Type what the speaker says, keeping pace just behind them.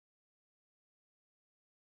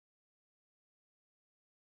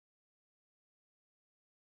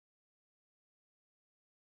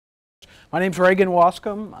My name's Reagan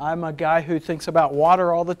Wascom. I'm a guy who thinks about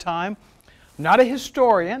water all the time. I'm not a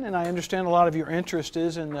historian, and I understand a lot of your interest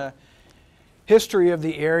is in the history of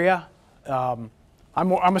the area. I'm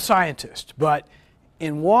a scientist, but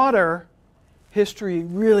in water, history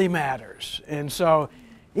really matters. And so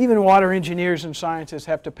even water engineers and scientists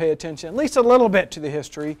have to pay attention at least a little bit to the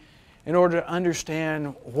history in order to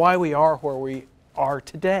understand why we are where we are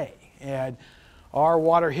today. And our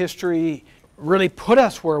water history really put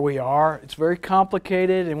us where we are. It's very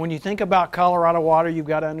complicated, and when you think about Colorado water, you've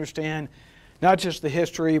got to understand not just the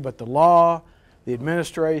history, but the law, the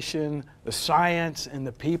administration, the science, and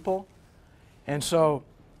the people. And so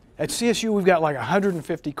at CSU, we've got like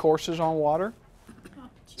 150 courses on water,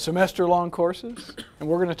 semester-long courses, and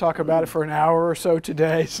we're going to talk about it for an hour or so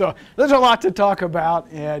today. So there's a lot to talk about,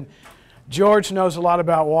 and George knows a lot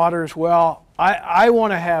about water as well. I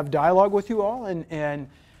want to have dialogue with you all and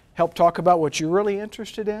help talk about what you're really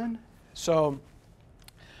interested in. So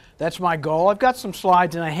that's my goal. I've got some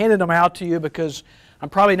slides, and I handed them out to you because I'm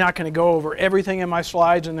probably not going to go over everything in my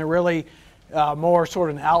slides, and they're really more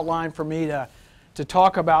sort of an outline for me to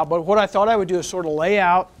talk about. But what I thought I would do is sort of lay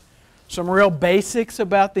out some real basics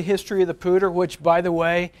about the history of the Poudre, which, by the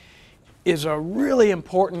way, is a really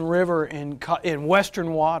important river in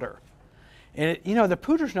western water. And you know, the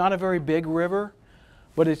Poudre's not a very big river,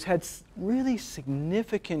 but it's had really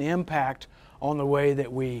significant impact on the way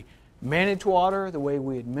that we manage water, the way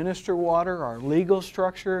we administer water, our legal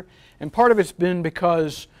structure. And part of it's been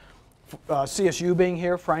because CSU being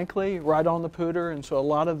here, frankly, right on the Poudre. And so a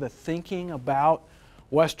lot of the thinking about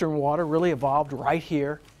western water really evolved right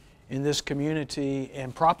here in this community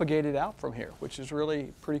and propagated out from here, which is really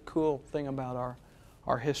a pretty cool thing about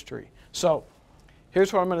our history. So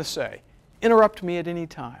here's what I'm going to say. Interrupt me at any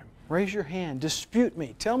time. Raise your hand. Dispute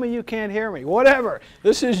me. Tell me you can't hear me. Whatever.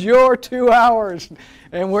 This is your 2 hours.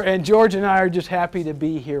 And George and I are just happy to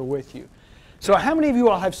be here with you. So how many of you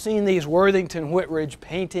all have seen these Worthington Whitridge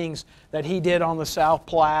paintings that he did on the South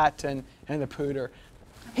Platte and the Poudre?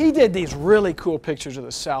 He did these really cool pictures of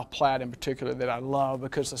the South Platte in particular that I love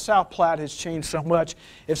because the South Platte has changed so much.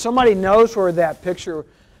 If somebody knows where that picture,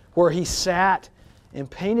 where he sat and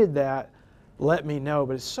painted that, let me know.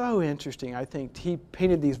 But it's so interesting. I think he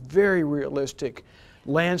painted these very realistic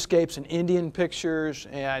landscapes and Indian pictures,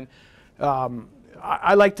 and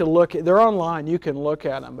I like to look at, they're online, you can look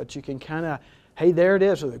at them, but you can kind of, hey, there it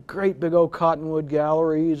is with the great big old cottonwood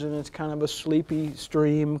galleries, and it's kind of a sleepy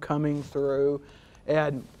stream coming through.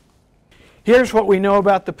 And here's what we know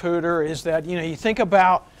about the Poudre is that, you know, you think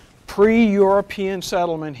about pre-European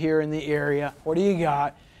settlement here in the area. What do you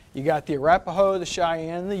got? You got the Arapaho, the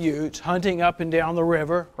Cheyenne, the Utes hunting up and down the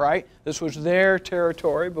river, right? This was their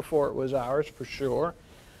territory before it was ours, for sure.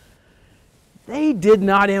 They did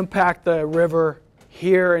not impact the river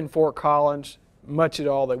here in Fort Collins much at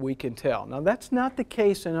all that we can tell. Now, that's not the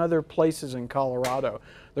case in other places in Colorado.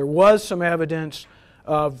 There was some evidence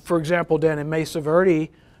of, for example, down in Mesa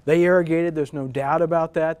Verde, they irrigated. There's no doubt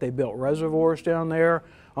about that. They built reservoirs down there.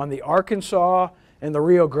 On the Arkansas and the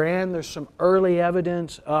Rio Grande, there's some early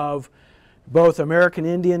evidence of both American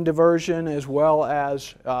Indian diversion as well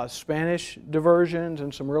as Spanish diversions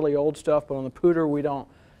and some really old stuff. But on the Poudre, we don't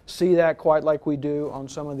see that quite like we do on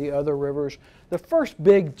some of the other rivers. The first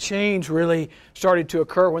big change really started to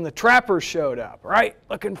occur when the trappers showed up, right?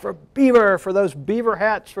 Looking for beaver, for those beaver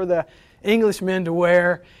hats for the Englishmen to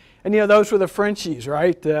wear. And you know, those were the Frenchies,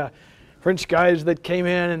 right? French guys that came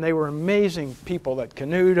in, and they were amazing people that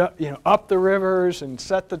canoed up, up the rivers and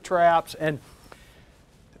set the traps. And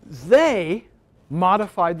they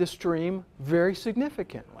modified the stream very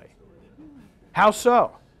significantly. How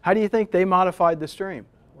so? How do you think they modified the stream?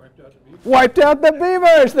 Wiped out the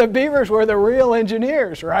beavers. The beavers were the real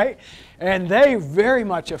engineers, right? And they very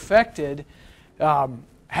much affected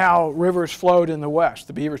how rivers flowed in the West.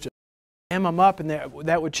 The beavers just dam them up, and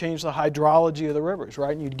that would change the hydrology of the rivers,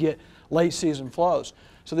 right? And you'd get late season flows.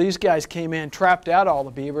 So these guys came in, trapped out all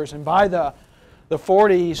the beavers, and by the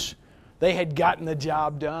 40s, they had gotten the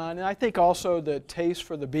job done. And I think also the taste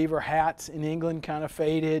for the beaver hats in England kind of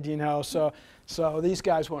faded, so these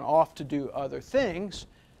guys went off to do other things.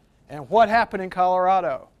 And what happened in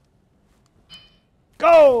Colorado?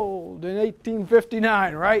 Gold in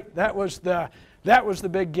 1859, right? That was the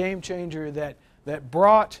big game changer that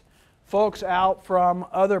brought folks out from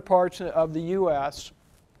other parts of the U.S.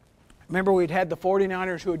 Remember, we'd had the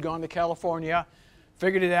 49ers who had gone to California,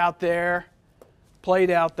 figured it out there, played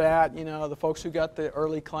out that, the folks who got the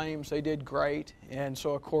early claims, they did great. And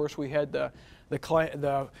so, of course, we had the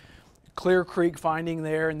Clear Creek finding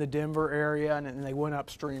there in the Denver area, and they went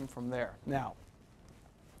upstream from there. Now,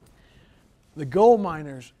 the gold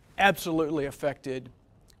miners absolutely affected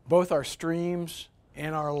both our streams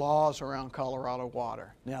and our laws around Colorado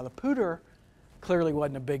water. Now, the Poudre clearly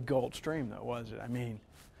wasn't a big gold stream, though, was it? I mean,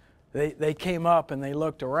 they came up and they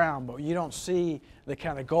looked around, but you don't see the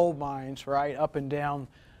kind of gold mines, right, up and down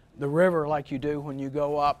the river like you do when you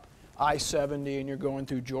go up I-70 and you're going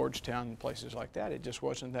through Georgetown and places like that. It just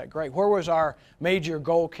wasn't that great. Where was our major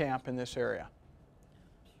gold camp in this area?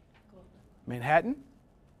 Manhattan,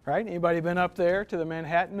 right? Anybody been up there to the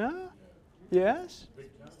Manhattan? Yes?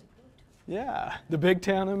 Yeah, the big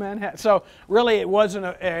town of Manhattan. So really it wasn't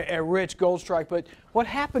a rich gold strike, but what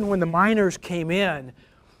happened when the miners came in,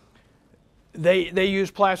 they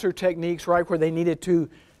used placer techniques, right, where they needed to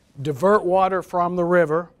divert water from the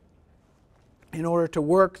river in order to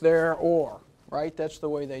work their ore, right? That's the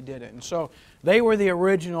way they did it. And so they were the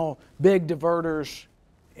original big diverters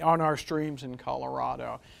on our streams in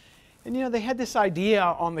Colorado. And you know, they had this idea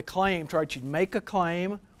on the claims, right? You'd make a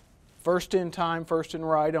claim, first in time, first in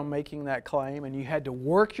right on making that claim, and you had to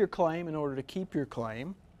work your claim in order to keep your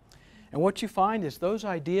claim. And what you find is those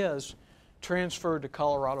ideas transferred to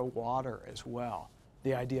Colorado water as well.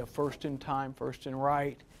 The idea of first in time, first in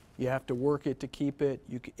right, you have to work it to keep it.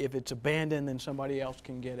 If it's abandoned, then somebody else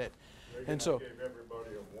can get it. And so gave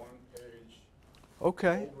everybody a one-page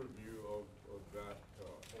overview of that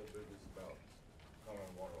whole business about Colorado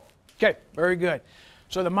water law. Okay, very good.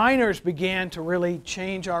 So the miners began to really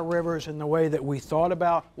change our rivers in the way that we thought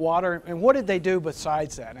about water. And what did they do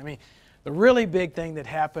besides that? I mean, the really big thing that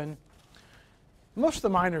happened, most of the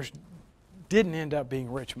miners didn't end up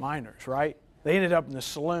being rich miners, right? They ended up in the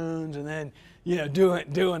saloons and then, you know,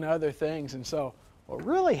 doing other things. And so what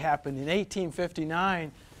really happened in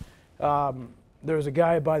 1859, there was a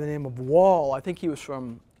guy by the name of Wall. I think he was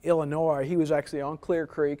from Illinois. He was actually on Clear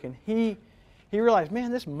Creek, and he realized,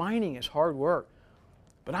 man, this mining is hard work.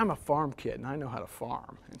 But I'm a farm kid, and I know how to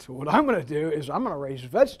farm. And so what I'm going to do is I'm going to raise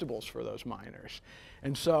vegetables for those miners.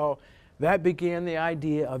 And so that began the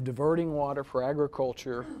idea of diverting water for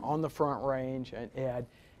agriculture on the Front Range. And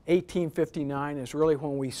 1859 is really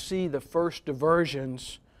when we see the first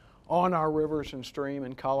diversions on our rivers and stream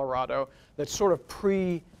in Colorado that's sort of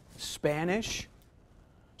pre-Spanish.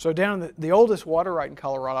 So down the oldest water right in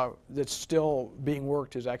Colorado that's still being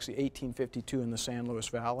worked is actually 1852 in the San Luis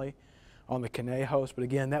Valley on the Conejos. But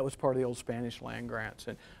again, that was part of the old Spanish land grants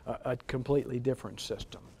and a completely different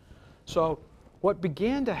system. So what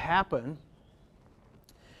began to happen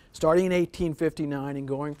starting in 1859 and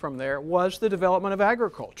going from there was the development of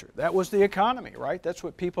agriculture. That was the economy, right? That's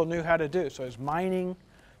what people knew how to do. So it's mining,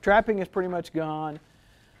 trapping is pretty much gone,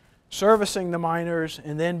 servicing the miners,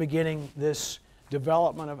 and then beginning this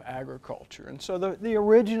development of agriculture. And so the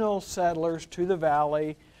original settlers to the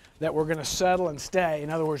valley that were going to settle and stay, in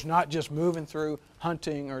other words, not just moving through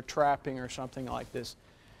hunting or trapping or something like this,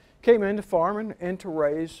 came in to farm and to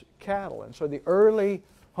raise cattle. And so the early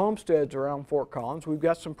homesteads around Fort Collins, we've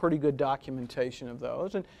got some pretty good documentation of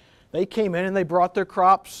those, and they came in and they brought their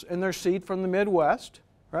crops and their seed from the Midwest,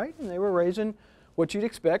 right? And they were raising what you'd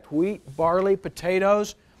expect: wheat, barley,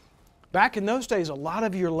 potatoes. Back in those days, a lot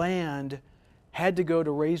of your land had to go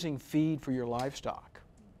to raising feed for your livestock.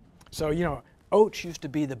 So, you know, oats used to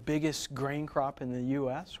be the biggest grain crop in the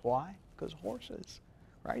U.S. Why? Because of horses,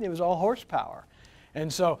 right? It was all horsepower.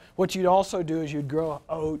 And so what you'd also do is you'd grow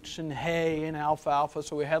oats and hay and alfalfa,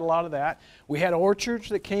 so we had a lot of that. We had orchards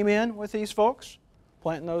that came in with these folks,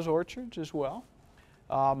 planting those orchards as well.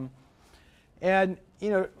 And, you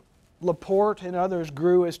know, LaPorte and others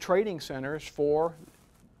grew as trading centers for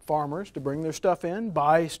farmers to bring their stuff in,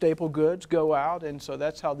 buy staple goods, go out, and so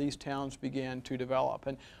that's how these towns began to develop.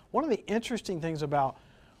 And one of the interesting things about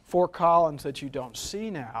Fort Collins that you don't see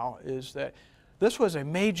now is that this was a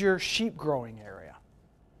major sheep growing area.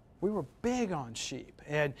 We were big on sheep,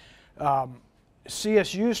 and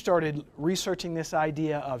CSU started researching this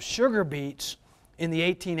idea of sugar beets in the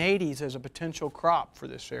 1880s as a potential crop for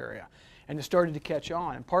this area, and it started to catch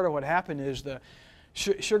on. And part of what happened is the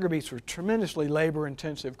sugar beets were a tremendously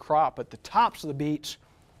labor-intensive crop, but the tops of the beets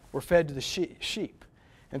were fed to the sheep.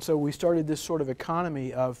 And so we started this sort of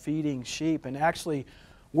economy of feeding sheep, and actually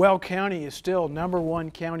Weld County is still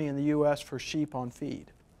 #1 county in the U.S. for sheep on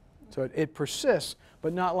feed. So it persists,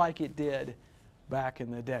 but not like it did back in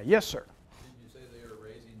the day. Yes, sir? Did you say they were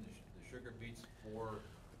raising the sugar beets for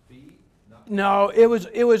feed? No, it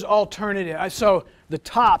was alternative. So the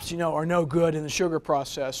tops, you know, are no good in the sugar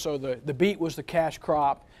process. So the beet was the cash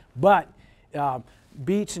crop, but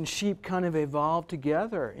beets and sheep kind of evolved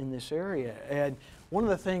together in this area. And one of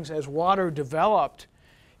the things as water developed,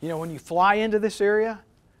 you know, when you fly into this area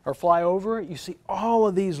or fly over it, you see all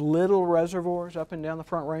of these little reservoirs up and down the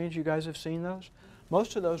Front Range. You guys have seen those?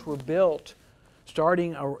 most of those were built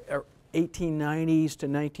starting 1890s to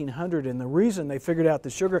 1900, and the reason they figured out the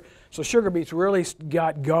sugar beets really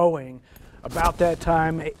got going about that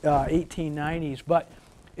time, 1890s, but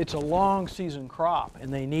it's a long season crop,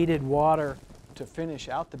 and they needed water to finish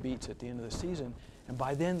out the beets at the end of the season, and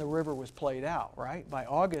by then the river was played out, right? By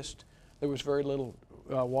August, there was very little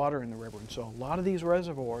water in the river, and so a lot of these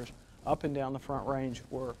reservoirs up and down the Front Range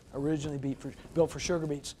were originally built for sugar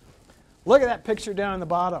beets. Look at that picture down in the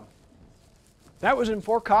bottom. That was in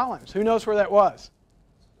Fort Collins. Who knows where that was?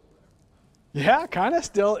 Yeah, kind of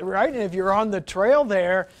still, right? And if you're on the trail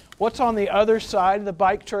there, what's on the other side of the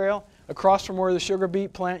bike trail, across from where the sugar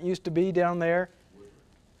beet plant used to be down there?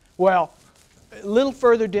 Well, a little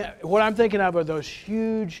further down, what I'm thinking of are those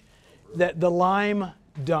huge, the lime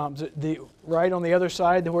dumps, right on the other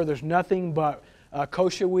side where there's nothing but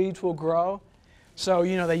kochia weeds will grow. So,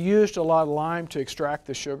 you know, they used a lot of lime to extract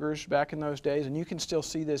the sugars back in those days, and you can still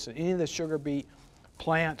see this in any of the sugar beet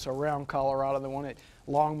plants around Colorado. The one at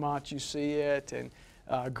Longmont, you see it,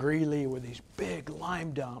 and Greeley with these big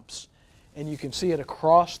lime dumps, and you can see it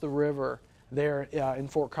across the river there in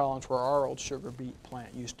Fort Collins where our old sugar beet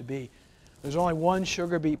plant used to be. There's only one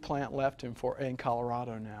sugar beet plant left in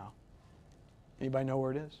Colorado now. Anybody know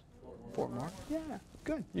where it is? Fort Morgan? Yeah,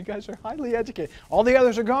 good. You guys are highly educated. All the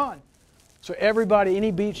others are gone. So everybody, any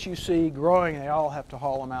beets you see growing, they all have to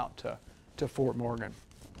haul them out to Fort Morgan.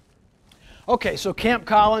 Okay, so Camp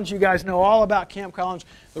Collins, you guys know all about Camp Collins.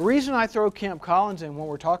 The reason I throw Camp Collins in when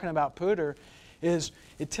we're talking about Poudre is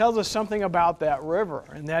it tells us something about that river,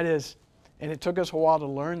 and that is, and it took us a while to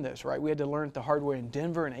learn this, right? We had to learn it the hard way in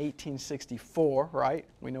Denver in 1864, right?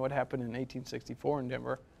 We know what happened in 1864 in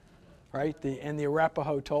Denver, right? And the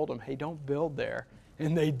Arapaho told them, hey, don't build there.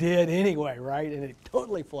 And they did anyway, right? And it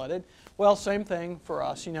totally flooded. Well, same thing for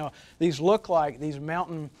us. You know, these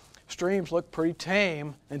mountain streams look pretty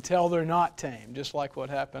tame until they're not tame, just like what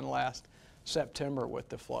happened last September with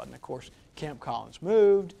the flood. And of course, Camp Collins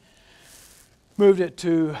moved it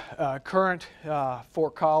to current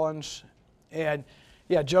Fort Collins. And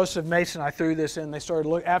yeah, Joseph Mason, I threw this in. They started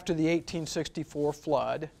looking after the 1864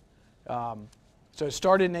 flood. So it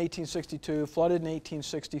started in 1862, flooded in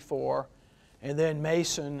 1864. And then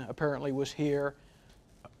Mason apparently was here,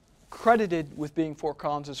 credited with being Fort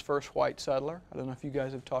Collins' first white settler. I don't know if you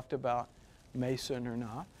guys have talked about Mason or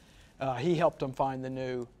not. He helped them find the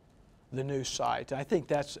new site. I think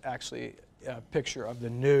that's actually a picture of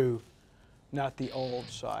the new, not the old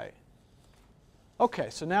site.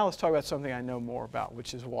 Okay, so now let's talk about something I know more about,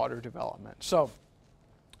 which is water development. So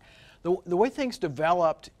the way things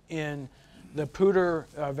developed in the Poudre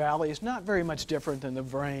Valley is not very much different than the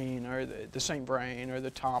Vrain or the St. Vrain or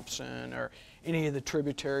the Thompson or any of the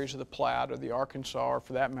tributaries of the Platte or the Arkansas or,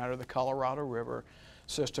 for that matter, the Colorado River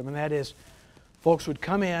system. And that is, folks would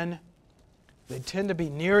come in, they'd tend to be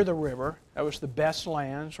near the river. That was the best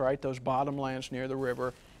lands, right? Those bottom lands near the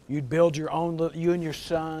river. You'd build your own, you and your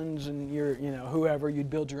sons and your, whoever, you'd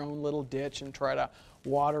build your own little ditch and try to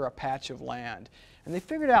water a patch of land. And they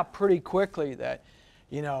figured out pretty quickly that,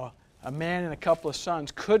 a man and a couple of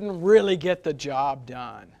sons couldn't really get the job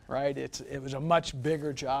done, right? It was a much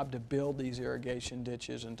bigger job to build these irrigation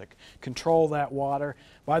ditches and to control that water.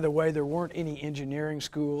 By the way, there weren't any engineering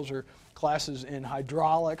schools or classes in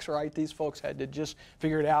hydraulics, right? These folks had to just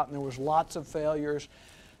figure it out, and there was lots of failures.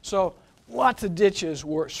 So lots of ditches,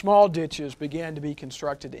 small ditches, began to be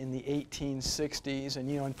constructed in the 1860s. And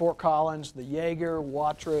in Fort Collins, the Yeager,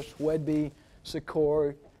 Watrous, Wedby,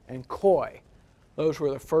 Secoy, and Coy. Those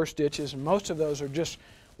were the first ditches, and most of those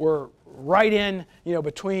were right in,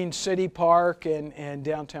 between City Park and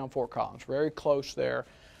downtown Fort Collins. Very close there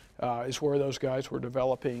is where those guys were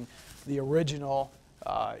developing the original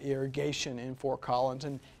irrigation in Fort Collins.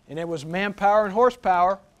 And it was manpower and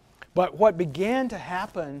horsepower. But what began to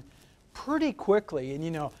happen pretty quickly,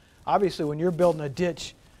 and obviously when you're building a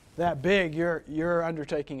ditch that big, you're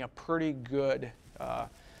undertaking a pretty good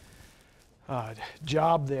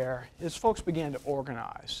job there, is folks began to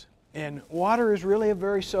organize. And water is really a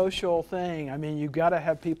very social thing. I mean, you've got to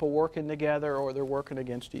have people working together or they're working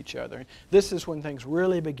against each other. And this is when things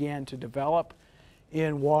really began to develop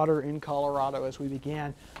in water in Colorado, as we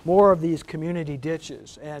began more of these community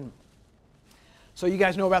ditches. And so you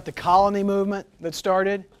guys know about the colony movement that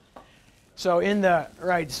started? So in the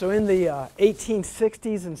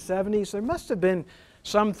 1860s and 70s, there must have been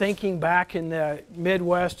some thinking back in the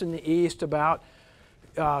Midwest and the East about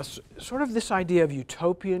sort of this idea of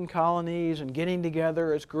utopian colonies and getting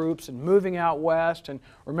together as groups and moving out west. And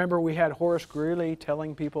remember, we had Horace Greeley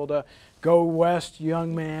telling people to go west,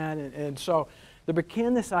 young man. And so there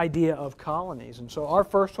began this idea of colonies. And so our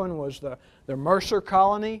first one was the Mercer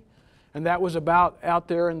colony, and that was about out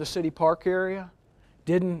there in the city park area.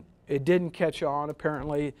 It didn't catch on,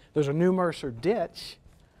 apparently. There's a new Mercer ditch,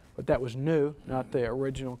 but that was new, not the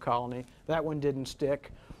original colony. That one didn't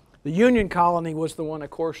stick. The Union colony was the one, of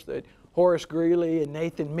course, that Horace Greeley and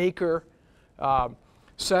Nathan Meeker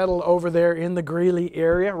settled over there in the Greeley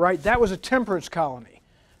area, right? That was a temperance colony.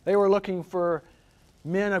 They were looking for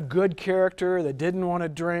men of good character that didn't want to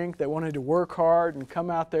drink, that wanted to work hard and come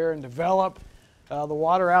out there and develop the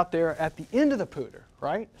water out there at the end of the Poudre,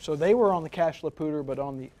 right? So they were on the Cache la Poudre, but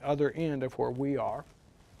on the other end of where we are.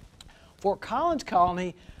 Fort Collins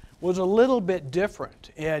colony was a little bit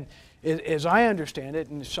different, and as I understand it,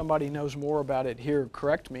 and if somebody knows more about it here,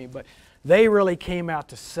 correct me, but they really came out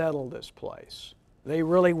to settle this place. They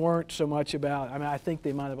really weren't so much about, I mean, I think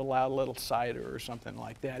they might have allowed a little cider or something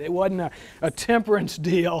like that. It wasn't a temperance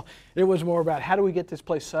deal. It was more about how do we get this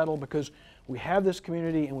place settled, because we have this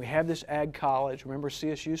community and we have this ag college. Remember,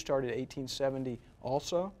 CSU started in 1870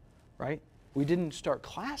 also, right? We didn't start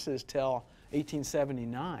classes till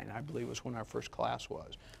 1879, I believe, was when our first class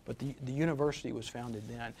was. But the university was founded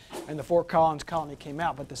then. And the Fort Collins colony came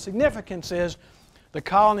out. But the significance is the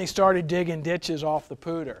colony started digging ditches off the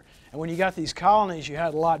Poudre. And when you got these colonies, you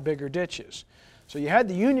had a lot bigger ditches. So you had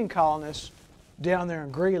the Union colonists down there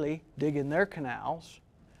in Greeley digging their canals.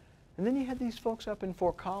 And then you had these folks up in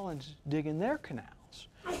Fort Collins digging their canals.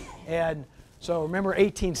 And so remember,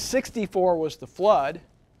 1864 was the flood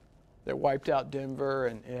that wiped out Denver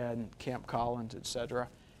and Camp Collins, etc.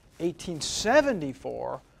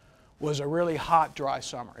 1874 was a really hot, dry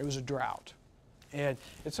summer. It was a drought. And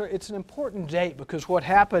it's an important date because what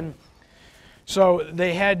happened, so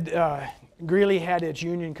they had, Greeley had its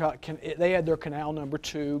Union, they had their canal number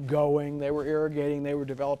 2 going. They were irrigating, they were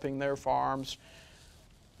developing their farms.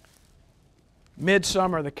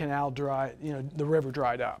 Midsummer, the canal dried, the river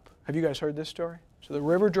dried up. Have you guys heard this story? So the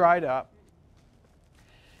river dried up,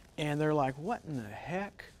 and they're like, what in the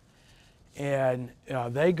heck? And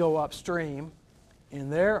they go upstream,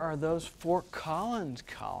 and there are those Fort Collins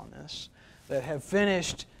colonists that have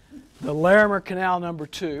finished the Larimer Canal number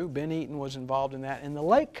 2. Ben Eaton was involved in that, and the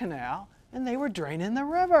Lake Canal, and they were draining the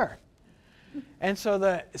river. And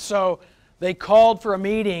so they called for a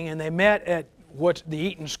meeting, and they met at the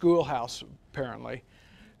Eaton Schoolhouse, apparently.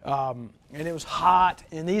 And it was hot,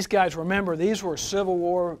 and these guys, remember, these were Civil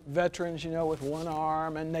War veterans, with one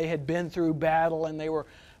arm, and they had been through battle, and they were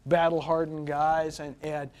battle-hardened guys,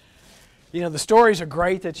 and the stories are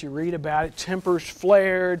great that you read about it. Tempers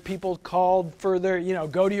flared, people called for their,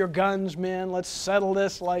 go to your guns, men, let's settle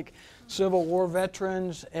this like Civil War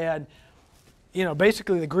veterans, and,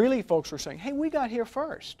 basically the Greeley folks were saying, hey, we got here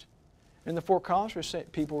first. And the Fort Collins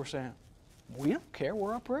people were saying, we don't care,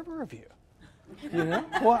 we're upriver of you.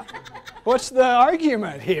 What's the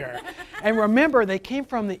argument here? And remember, they came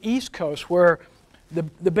from the East Coast where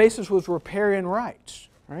the basis was riparian rights,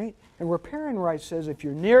 right? And riparian rights says if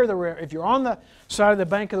you're near the river, if you're on the side of the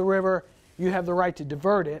bank of the river, you have the right to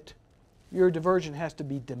divert it. Your diversion has to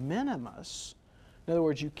be de minimis. In other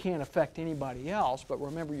words, you can't affect anybody else, but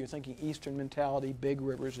remember, you're thinking Eastern mentality, big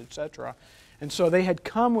rivers, etc. And so they had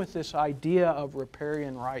come with this idea of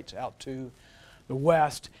riparian rights out to the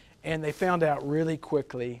west, and they found out really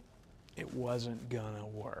quickly it wasn't going to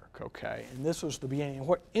work, okay? And this was the beginning. And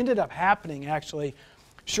what ended up happening, actually,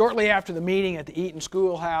 shortly after the meeting at the Eaton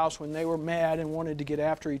Schoolhouse, when they were mad and wanted to get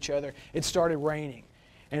after each other, it started raining.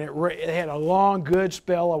 And it had a long, good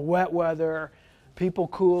spell of wet weather. People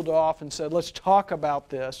cooled off and said, let's talk about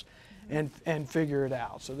this and figure it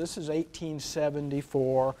out. So this is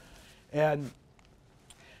 1874. And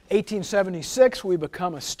 1876, we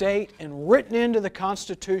become a state, and written into the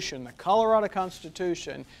Constitution, the Colorado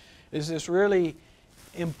Constitution, is this really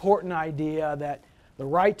important idea that the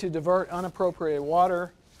right to divert unappropriated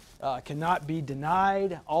water cannot be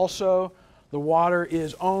denied. Also, the water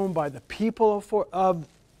is owned by the people of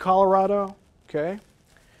Colorado. Okay?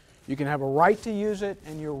 You can have a right to use it,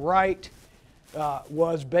 and your right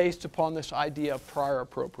was based upon this idea of prior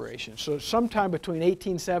appropriation. So sometime between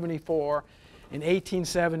 1874 in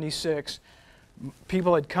 1876,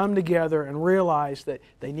 people had come together and realized that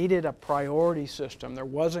they needed a priority system. There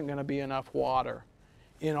wasn't going to be enough water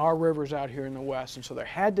in our rivers out here in the West, and so there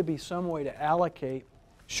had to be some way to allocate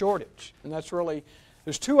shortage. And that's really,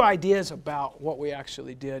 there's two ideas about what we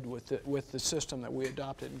actually did with the system that we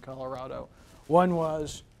adopted in Colorado. One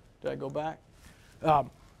was, did I go back?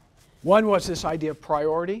 One was this idea of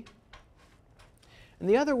priority, and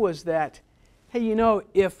the other was that, hey,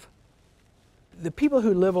 if the people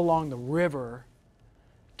who live along the river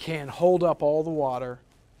can hold up all the water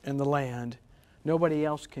and the land, nobody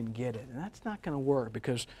else can get it. And that's not going to work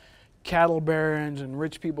because cattle barons and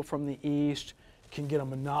rich people from the east can get a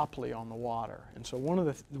monopoly on the water. And so one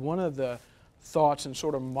of the thoughts in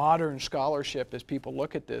sort of modern scholarship as people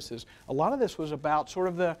look at this is a lot of this was about sort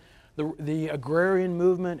of the agrarian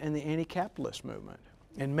movement and the anti-capitalist movement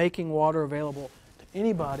and making water available to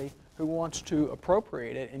anybody who wants to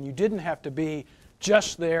appropriate it. And you didn't have to be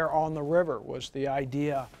just there on the river was the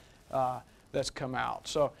idea that's come out.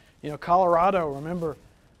 So, you know, Colorado, remember,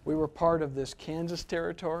 we were part of this Kansas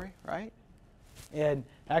territory, right? And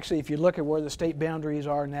actually, if you look at where the state boundaries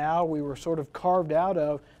are now, we were sort of carved out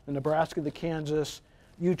of the Nebraska, the Kansas,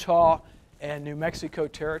 Utah, and New Mexico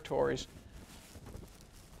territories.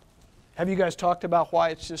 Have you guys talked about why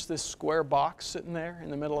it's just this square box sitting there in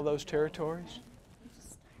the middle of those territories?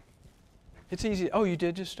 It's easy. Oh, you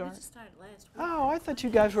did just start? We just started last week. Oh, I thought you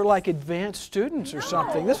guys were like advanced students or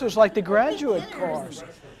something. This was like the graduate course.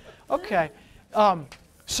 Okay.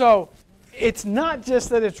 So it's not just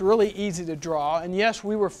that it's really easy to draw. And yes,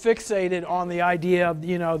 we were fixated on the idea of,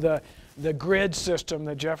 you know, the grid system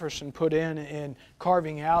that Jefferson put in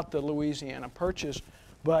carving out the Louisiana Purchase.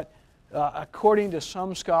 But according to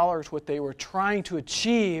some scholars, what they were trying to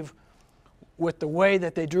achieve with the way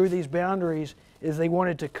that they drew these boundaries is they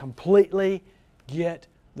wanted to completely get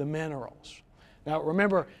the minerals. Now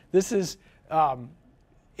remember, this is,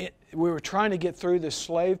 we were trying to get through the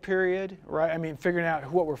slave period, right? I mean, figuring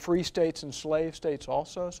out what were free states and slave states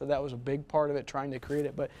also, so that was a big part of it, trying to create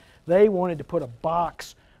it. But they wanted to put a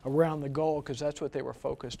box around the goal because that's what they were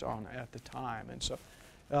focused on at the time. And so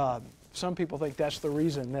some people think that's the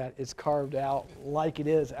reason that it's carved out like it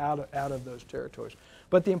is out of those territories.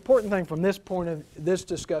 But the important thing from this point of this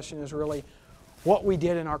discussion is really what we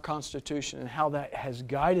did in our Constitution and how that has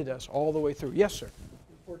guided us all the way through. Yes, sir?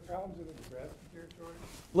 Fort Collins in the Nebraska territory?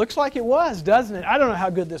 Looks like it was, doesn't it? I don't know how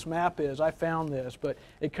good this map is. I found this, but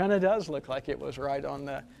it kind of does look like it was right on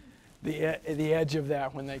the edge of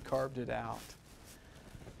that when they carved it out.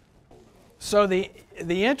 So the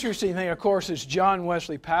interesting thing, of course, is John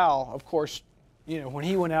Wesley Powell, of course, you know, when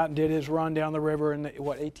he went out and did his run down the river in the,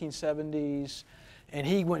 1870s, and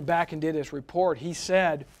he went back and did his report, he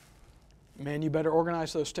said, man, you better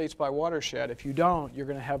organize those states by watershed. If you don't, you're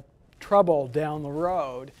going to have trouble down the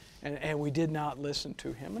road. And we did not listen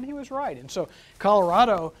to him, and he was right. And so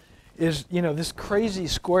Colorado is, you know, this crazy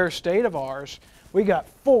square state of ours. We got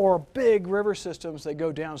 4 big river systems that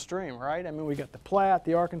go downstream, right? I mean, we got the Platte,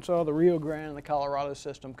 the Arkansas, the Rio Grande, and the Colorado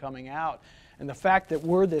system coming out. And the fact that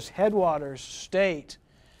we're this headwaters state,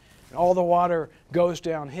 and all the water goes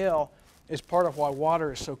downhill, is part of why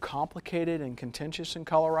water is so complicated and contentious in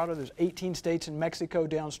Colorado. There's 18 states in Mexico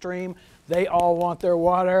downstream. They all want their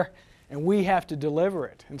water, and we have to deliver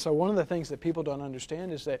it. And so one of the things that people don't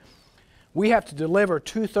understand is that we have to deliver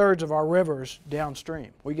 2/3 of our rivers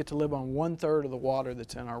downstream. We get to live on 1/3 of the water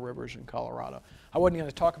that's in our rivers in Colorado. I wasn't going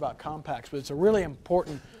to talk about compacts, but it's a really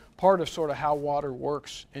important part of sort of how water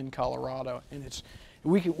works in Colorado. And it's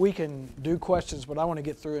we can do questions, but I want to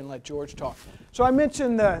get through and let George talk. So I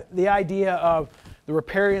mentioned the idea of the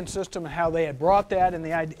riparian system and how they had brought that,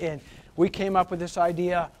 and we came up with this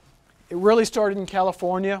idea. It really started in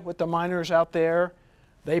California with the miners out there.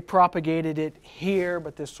 They propagated it here,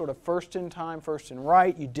 but this sort of first in time, first in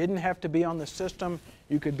right. You didn't have to be on the system.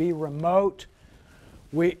 You could be remote.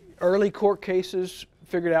 Early court cases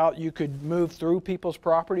figured out you could move through people's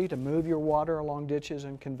property to move your water along ditches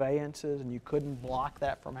and conveyances, and you couldn't block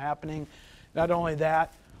that from happening. Not only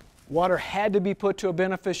that, water had to be put to a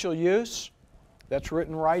beneficial use. That's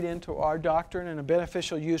written right into our doctrine, and a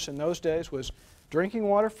beneficial use in those days was drinking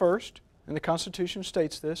water first, and the Constitution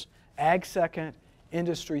states this, ag second,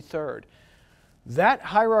 industry third. That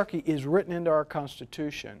hierarchy is written into our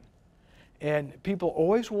Constitution, and people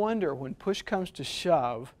always wonder when push comes to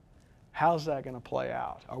shove, how's that going to play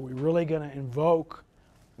out? Are we really going to invoke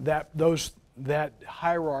that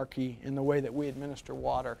hierarchy in the way that we administer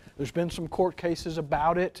water? There's been some court cases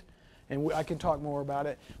about it, and I can talk more about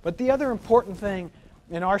it. But the other important thing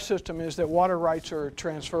in our system is that water rights are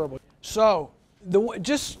transferable. So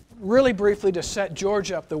just really briefly to set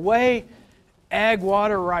George up, the way ag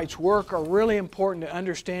water rights work are really important to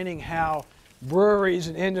understanding how breweries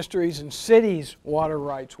and industries and cities' water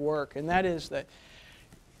rights work. And that is that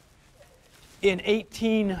in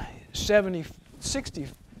 1870, 60,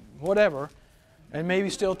 whatever, and maybe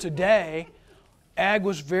still today, ag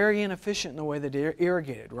was very inefficient in the way that they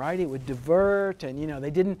irrigated, right? It would divert, and you know,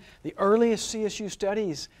 the earliest CSU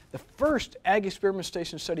studies, the first ag experiment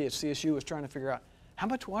station study at CSU was trying to figure out how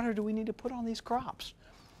much water do we need to put on these crops?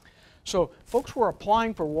 So folks were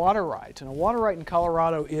applying for water rights, and a water right in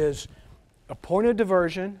Colorado is a point of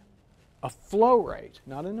diversion a flow rate,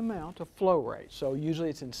 not an amount, a flow rate. So usually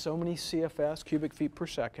it's in so many CFS, cubic feet per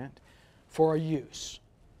second, for a use.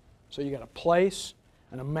 So you got a place,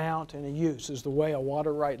 an amount, and a use is the way a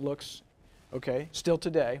water right looks, okay, still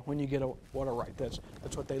today when you get a water right. That's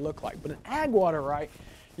what they look like. But an ag water right,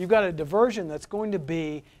 you've got a diversion that's going to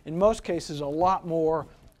be, in most cases, a lot more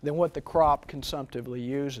than what the crop consumptively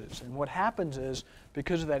uses. And what happens is,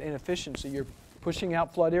 because of that inefficiency, you're pushing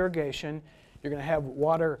out flood irrigation, you're going to have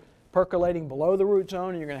water percolating below the root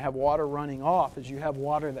zone, and you're going to have water running off as you have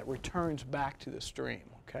water that returns back to the stream,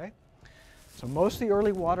 okay? So most of the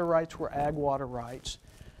early water rights were ag water rights.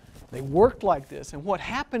 They worked like this, and what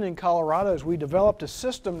happened in Colorado is we developed a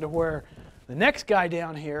system to where the next guy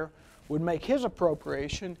down here would make his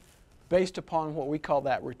appropriation based upon what we call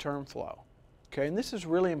that return flow. Okay, and this is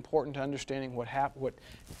really important to understanding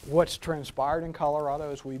what's transpired in Colorado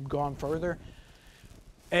as we've gone further.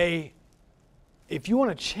 If you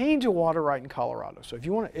want to change a water right in Colorado, so if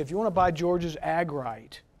you want to buy Georgia's ag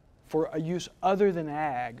right for a use other than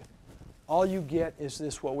ag, all you get is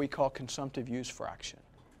this what we call consumptive use fraction.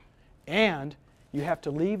 And you have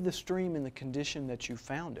to leave the stream in the condition that you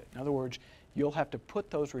found it. In other words, you'll have to put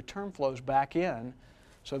those return flows back in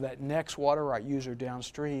so that next water right user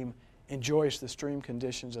downstream enjoys the stream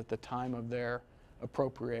conditions at the time of their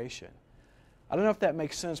appropriation. I don't know if that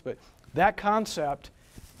makes sense, but that concept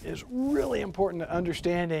is really important to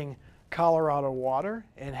understanding Colorado water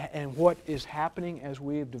and what is happening as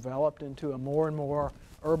we have developed into a more and more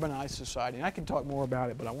urbanized society. And I can talk more about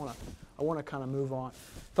it, but I want to kind of move on.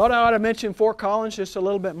 Thought I ought to mention Fort Collins just a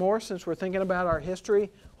little bit more since we're thinking about our history.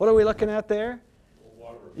 What are we looking at there?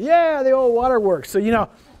 Yeah, the old waterworks. So you know,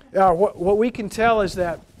 what we can tell is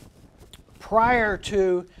that prior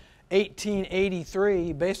to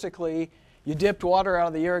 1883, basically you dipped water out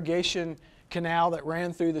of the irrigation canal that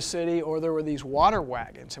ran through the city, or there were these water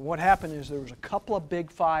wagons. And what happened is there was a couple of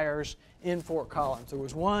big fires in Fort Collins. There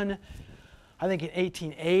was one, I think in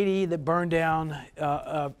 1880, that burned down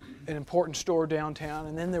an important store downtown,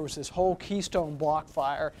 and then there was this whole Keystone Block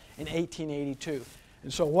fire in 1882.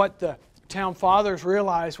 And so what the town fathers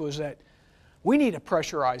realized was that we need a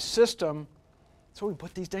pressurized system, so we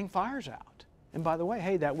put these dang fires out. And by the way,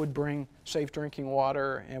 hey, that would bring safe drinking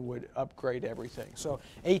water and would upgrade everything. So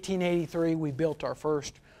 1883, we built our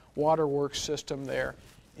first waterworks system there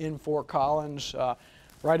in Fort Collins,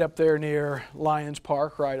 right up there near Lions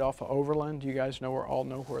Park, right off of Overland. You guys all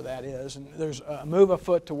know where that is. And there's a move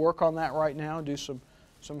afoot to work on that right now, do some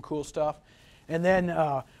cool stuff. And then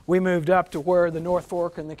we moved up to where the North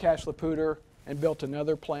Fork and the Cache La Poudre and built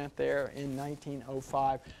another plant there in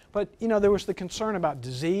 1905. But you know, there was the concern about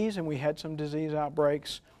disease, and we had some disease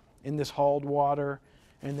outbreaks in this hauled water,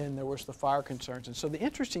 and then there was the fire concerns. And so the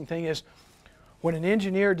interesting thing is, when an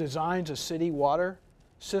engineer designs a city water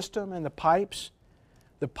system and the pipe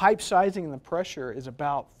sizing and the pressure is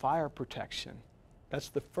about fire protection. That's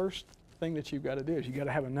the first thing that you've got to do, is you've got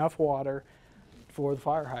to have enough water for the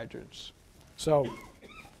fire hydrants. So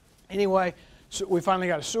anyway, so we finally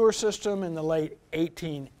got a sewer system in the late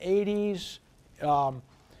 1880s.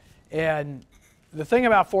 And the thing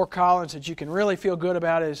about Fort Collins that you can really feel good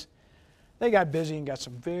about is they got busy and got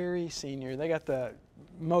some very senior, they got the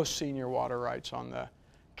most senior water rights on the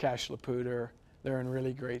Cache La Poudre. They're in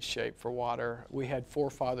really great shape for water. We had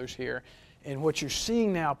forefathers here. And what you're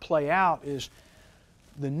seeing now play out is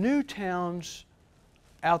the new towns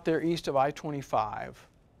out there east of I-25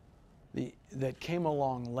 that came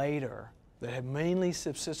along later, that have mainly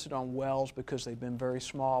subsisted on wells because they've been very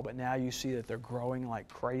small, but now you see that they're growing like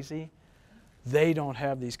crazy. They don't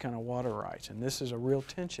have these kind of water rights, and this is a real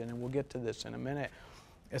tension, and we'll get to this in a minute.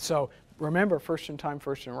 And so remember, first in time,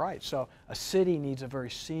 first in right. So a city needs a very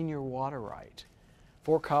senior water right.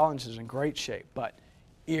 Fort Collins is in great shape, but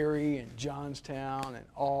Erie and Johnstown and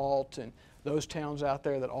Alt and those towns out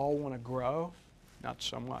there that all want to grow, not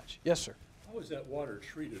so much. Yes, sir? How was that water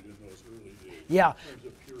treated in those early days? Yeah. In terms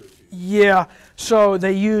of purity? Yeah, so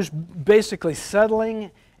they used basically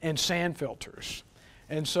settling and sand filters.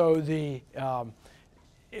 And so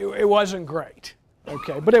it wasn't great,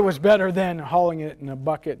 okay, but it was better than hauling it in a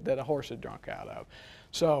bucket that a horse had drunk out of.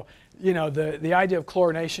 So, you know, the idea of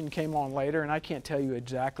chlorination came on later, and I can't tell you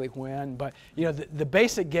exactly when, but, you know, the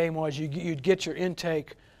basic game was you'd get your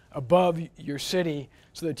intake above your city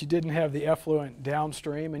so that you didn't have the effluent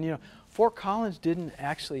downstream. And, you know, Fort Collins didn't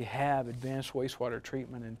actually have advanced wastewater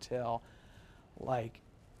treatment until like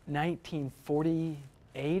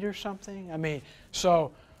 1948 or something. I mean,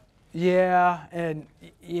 so yeah, and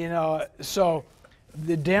you know, so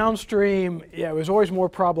the downstream, yeah, it was always more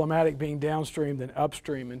problematic being downstream than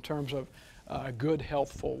upstream in terms of good,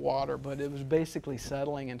 healthful water, but it was basically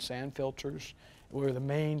settling in sand filters were the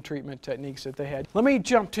main treatment techniques that they had. Let me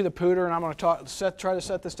jump to the Poudre, and I'm going to try to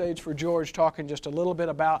set the stage for George, talking just a little bit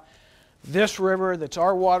about this river that's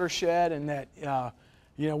our watershed and that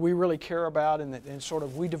we really care about, and sort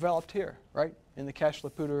of we developed here, right, in the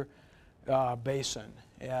Cache-la-Poudre basin.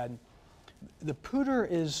 And the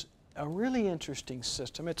Poudre is a really interesting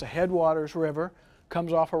system. It's a headwaters river,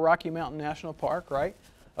 comes off of Rocky Mountain National Park, right?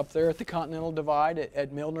 Up there at the Continental Divide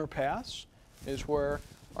at Milner Pass is where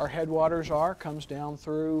our headwaters are, comes down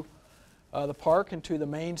through the park into the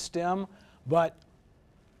main stem, but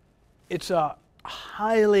it's a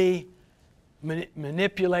highly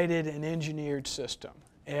manipulated and engineered system.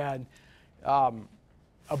 And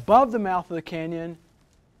above the mouth of the canyon,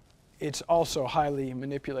 it's also highly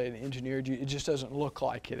manipulated and engineered. It just doesn't look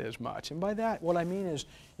like it as much. And by that, what I mean is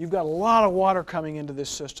you've got a lot of water coming into this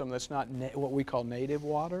system that's not what we call native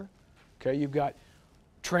water. Okay, you've got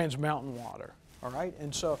trans-mountain water, all right?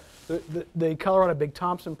 And so the Colorado Big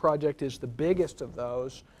Thompson project is the biggest of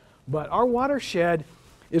those, but our watershed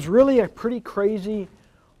is really a pretty crazy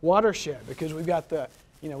watershed because we've got the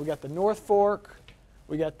North Fork,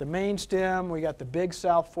 we got the main stem, we got the Big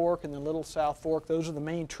South Fork and the Little South Fork. Those are the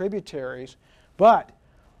main tributaries. But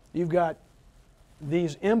you've got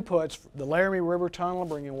these inputs, the Laramie River Tunnel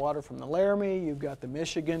bringing water from the Laramie. You've got the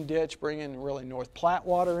Michigan Ditch bringing really North Platte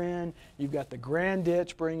water in. You've got the Grand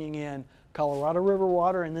Ditch bringing in Colorado River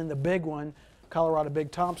water. And then the big one, Colorado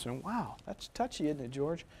Big Thompson. Wow, that's touchy, isn't it,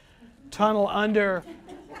 George? Tunnel under.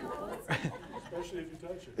 Especially if you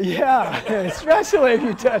touch it. Yeah, especially if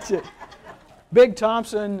you touch it. Big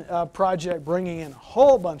Thompson project bringing in a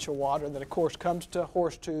whole bunch of water that, of course, comes to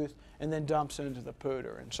Horsetooth and then dumps into the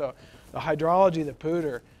Poudre. And so the hydrology of the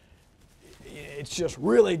Poudre, it's just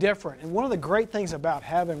really different. And one of the great things about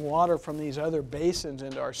having water from these other basins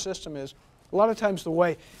into our system is a lot of times the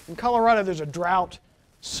way, in Colorado there's a drought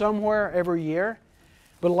somewhere every year,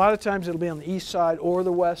 but a lot of times it'll be on the east side or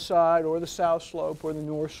the west side or the south slope or the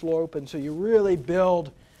north slope. And so you really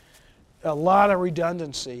build a lot of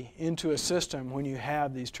redundancy into a system when you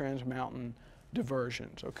have these trans-mountain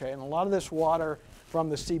diversions, okay? And a lot of this water from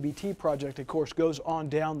the CBT project, of course, goes on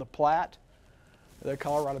down the Platte, the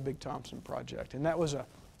Colorado Big Thompson project. And that was an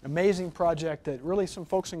amazing project that really some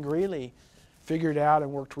folks in Greeley figured out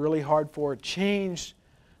and worked really hard for. It changed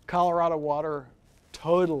Colorado water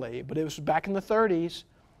totally, but it was back in the 30s,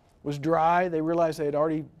 was dry. They realized they had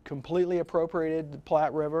already completely appropriated the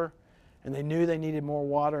Platte River, and they knew they needed more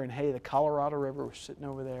water, and hey, the Colorado River was sitting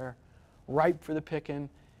over there, ripe for the picking.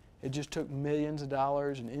 It just took millions of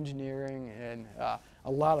dollars in engineering and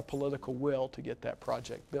a lot of political will to get that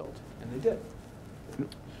project built, and they did.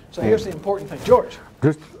 So here's the important thing. George.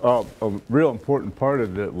 Just a real important part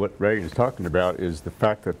of what Reagan's talking about is the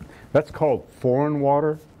fact that that's called foreign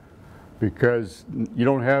water because you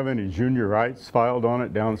don't have any junior rights filed on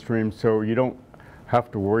it downstream, so you don't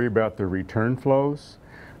have to worry about the return flows.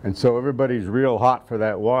 And so everybody's real hot for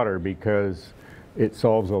that water because it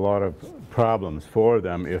solves a lot of problems for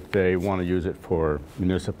them if they want to use it for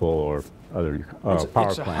municipal or other power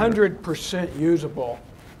plants. It's 100% usable,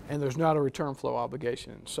 and there's not a return flow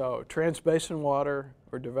obligation. So trans-basin water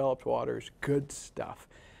or developed water is good stuff.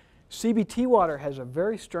 CBT water has a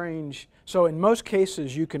very strange, so in most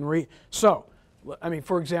cases you can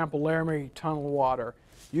for example, Laramie Tunnel water,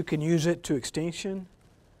 you can use it to extinction.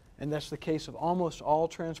 And that's the case of almost all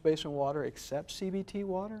trans-basin water except CBT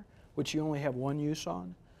water, which you only have one use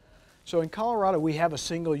on. So in Colorado, we have a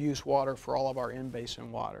single-use water for all of our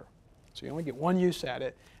in-basin water. So you only get one use at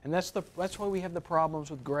it. And that's why we have the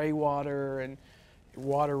problems with gray water and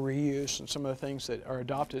water reuse and some of the things that are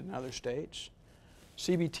adopted in other states.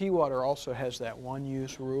 CBT water also has that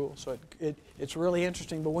one-use rule. So it's really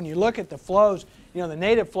interesting. But when you look at the flows, the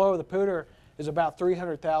native flow of the Poudre is about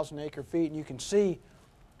 300,000 acre-feet, and you can see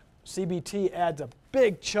CBT adds a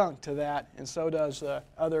big chunk to that, and so does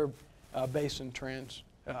other basin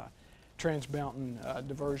trans-mountain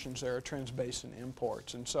diversions there, trans-basin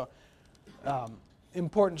imports. And so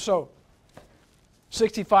important. So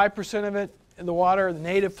 65% of it in the water, the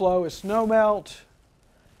native flow is snowmelt.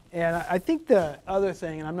 And I think the other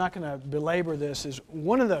thing, and I'm not going to belabor this, is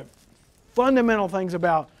one of the fundamental things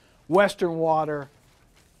about Western water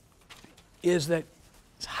is that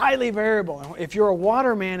it's highly variable. If you're a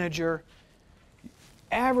water manager,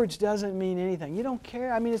 average doesn't mean anything. You don't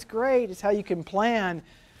care. I mean, it's great. It's how you can plan.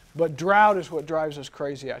 But drought is what drives us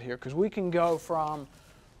crazy out here because we can go from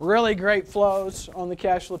really great flows on the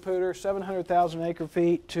Cache-la-Poudre, 700,000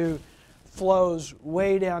 acre-feet, to flows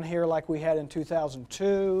way down here like we had in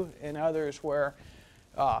 2002 and others where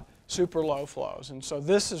super low flows. And so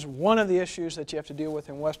this is one of the issues that you have to deal with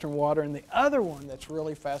in Western water. And the other one that's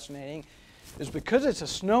really fascinating is because it's a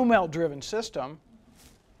snowmelt driven system,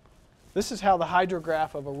 this is how the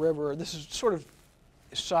hydrograph of a river, this is sort of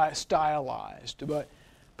stylized, but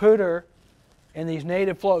Poudre and these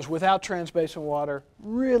native flows without transbasin water,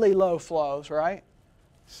 really low flows, right?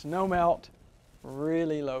 Snowmelt,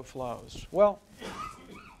 really low flows. Well,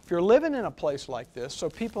 if you're living in a place like this, so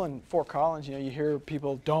people in Fort Collins, you know, you hear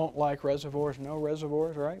people don't like reservoirs, no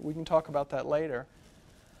reservoirs, right? We can talk about that later.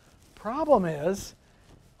 Problem is,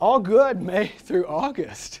 all good May through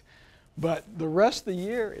August, but the rest of the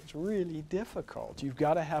year it's really difficult. You've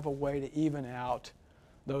got to have a way to even out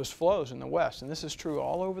those flows in the west, and this is true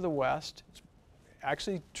all over the west. It's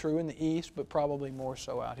actually true in the east, but probably more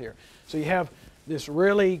so out here. So you have this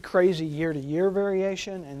really crazy year-to-year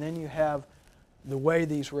variation, and then you have the way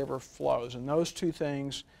these river flows, and those two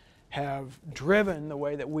things have driven the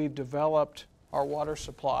way that we've developed our water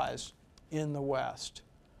supplies in the west.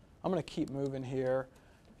 I'm going to keep moving here,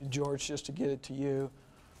 George, just to get it to you.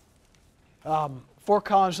 Fort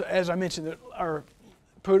Collins, as I mentioned, our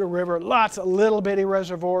Poudre River, lots of little bitty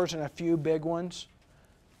reservoirs and a few big ones.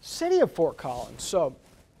 City of Fort Collins. So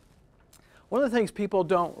one of the things people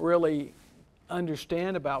don't really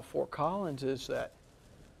understand about Fort Collins is that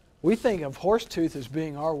we think of Horsetooth as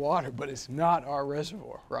being our water, but it's not our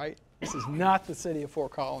reservoir, right? This is not the City of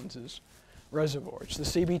Fort Collins' reservoir. It's the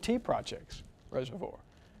CBT project's reservoir.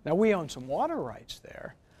 Now, we own some water rights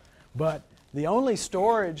there, but the only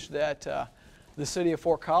storage that the City of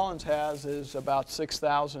Fort Collins has is about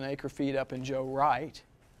 6,000 acre-feet up in Joe Wright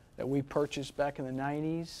that we purchased back in the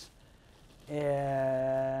 90s.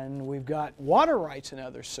 And we've got water rights in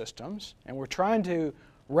other systems, and we're trying to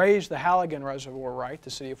raise the Halligan Reservoir right, the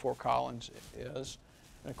City of Fort Collins is.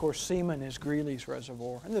 And of course, Seaman is Greeley's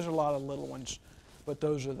reservoir. And there's a lot of little ones, but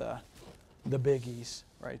those are the biggies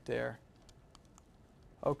right there.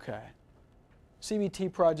 Okay.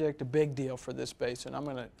 CBT project, a big deal for this basin. I'm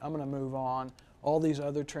gonna move on. All these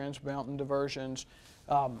other trans-mountain diversions.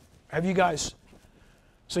 Have you guys,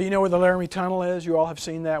 so you know where the Laramie Tunnel is? You all have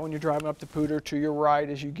seen that when you're driving up the Poudre to your right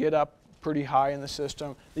as you get up pretty high in the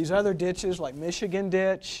system. These other ditches like Michigan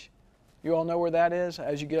Ditch, you all know where that is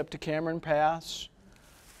as you get up to Cameron Pass.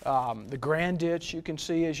 The Grand Ditch you can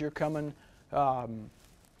see as you're coming, well,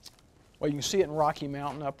 you can see it in Rocky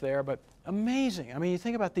Mountain up there, but amazing. I mean, you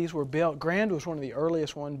think about these were built, Grand was one of the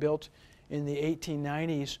earliest ones built in the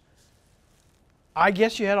 1890s. I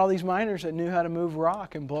guess you had all these miners that knew how to move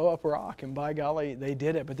rock and blow up rock, and by golly, they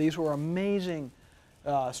did it. But these were amazing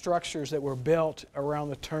structures that were built around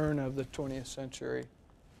the turn of the 20th century.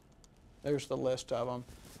 There's the list of them.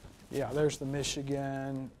 Yeah, there's the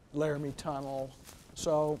Michigan, Laramie Tunnel.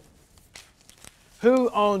 So who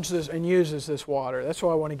owns this and uses this water? That's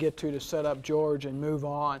what I want to get to set up George and move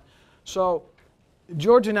on. So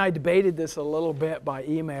George and I debated this a little bit by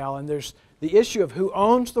email, and there's the issue of who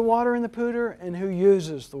owns the water in the Poudre and who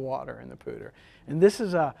uses the water in the Poudre. And this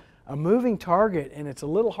is a moving target, and it's a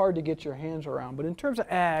little hard to get your hands around. But in terms of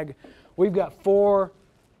ag, we've got 4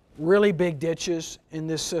 really big ditches in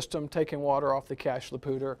this system taking water off the cache of the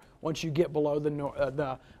Poudre once you get below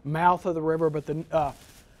the mouth of the river. But the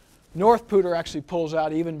North Poudre actually pulls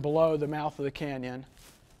out even below the mouth of the canyon.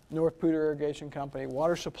 North Poudre Irrigation Company,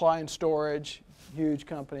 Water Supply and Storage, huge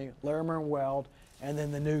company, Larimer and Weld, and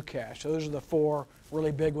then the new cache. So those are the 4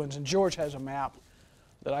 really big ones. And George has a map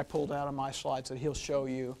that I pulled out of my slides that he'll show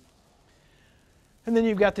you. And then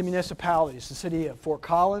you've got the municipalities, the City of Fort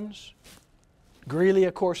Collins. Greeley,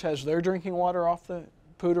 of course, has their drinking water off the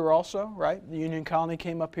Poudre also, right? The Union Colony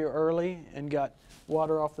came up here early and got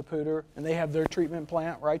water off the Poudre, and they have their treatment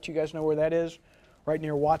plant, right? You guys know where that is? Right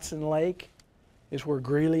near Watson Lake is where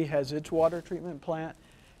Greeley has its water treatment plant.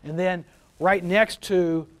 And then right next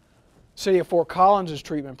to City of Fort Collins'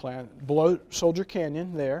 treatment plant, below Soldier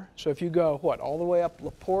Canyon there. So if you go, what, all the way up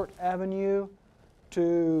LaPorte Avenue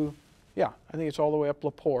to, yeah, I think it's all the way up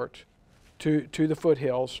LaPorte to the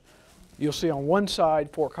foothills. You'll see on one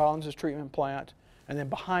side Fort Collins' treatment plant, and then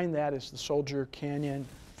behind that is the Soldier Canyon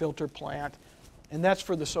filter plant. And that's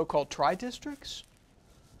for the so-called tri-districts.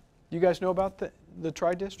 You guys know about the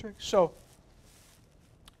tri-districts? So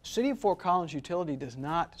City of Fort Collins utility does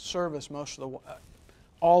not service most of the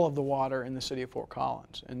all of the water in the City of Fort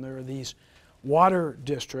Collins. And there are these water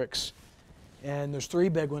districts, and there's 3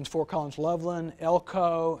 big ones, Fort Collins Loveland,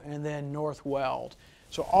 Elko, and then North Weld.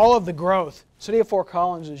 So all of the growth, City of Fort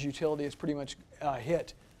Collins' utility is pretty much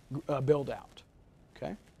hit build out.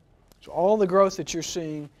 Okay? So all the growth that you're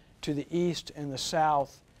seeing to the east and the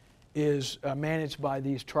south is managed by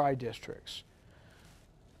these tri-districts.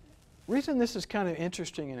 reason this is kind of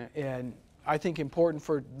interesting and I think important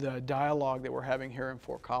for the dialogue that we're having here in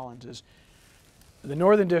Fort Collins is the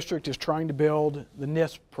Northern District is trying to build the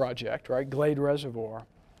NISP project, right, Glade Reservoir.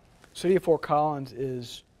 City of Fort Collins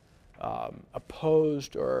is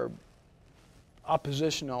opposed or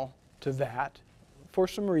oppositional to that for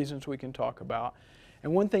some reasons we can talk about.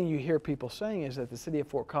 And one thing you hear people saying is that the City of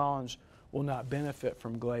Fort Collins will not benefit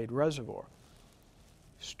from Glade Reservoir.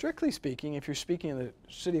 Strictly speaking, if you're speaking of the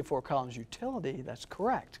City of Fort Collins utility, that's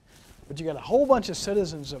correct. But you got a whole bunch of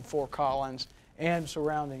citizens of Fort Collins and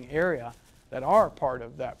surrounding area that are part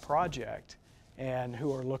of that project and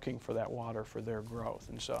who are looking for that water for their growth.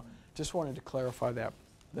 And so just wanted to clarify that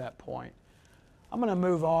point. I'm going to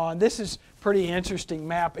move on. This is a pretty interesting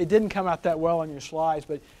map. It didn't come out that well on your slides,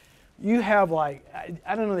 but you have like,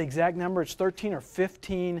 I don't know the exact number, it's 13 or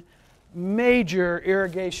 15 major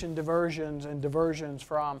irrigation diversions and diversions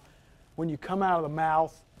from when you come out of the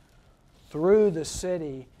mouth through the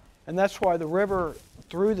city. And that's why the river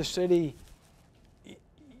through the city,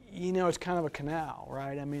 you know, it's kind of a canal,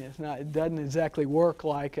 right? I mean, it doesn't exactly work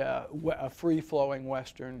like a free-flowing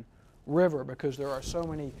western river because there are so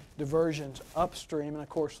many diversions upstream and, of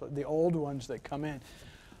course, the old ones that come in.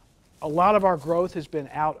 A lot of our growth has been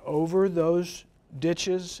out over those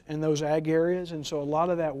ditches and those ag areas, and so a lot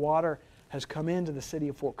of that water has come into the City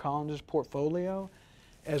of Fort Collins' portfolio.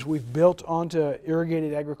 As we've built onto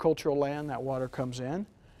irrigated agricultural land, that water comes in,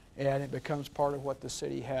 and it becomes part of what the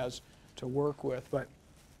city has to work with. But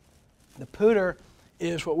the Poudre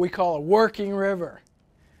is what we call a working river,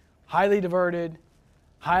 highly diverted,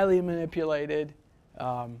 highly manipulated.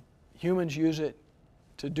 Humans use it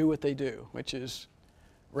to do what they do, which is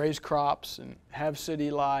raise crops and have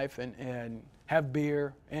city life and have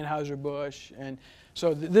beer, Anheuser-Busch. And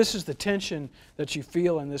so this is the tension that you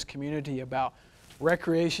feel in this community about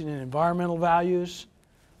recreation and environmental values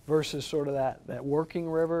versus sort of that working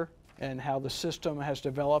river and how the system has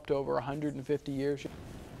developed over 150 years.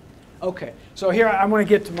 Okay, so here I'm going to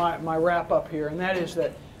get to my wrap up here, and that is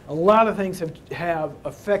that a lot of things have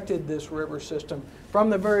affected this river system from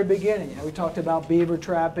the very beginning. We talked about beaver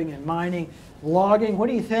trapping and mining, logging. What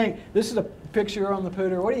do you think? This is a picture on the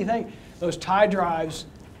Poudre. What do you think those tide drives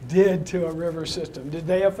did to a river system? Did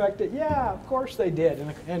they affect it? Yeah, of course they did.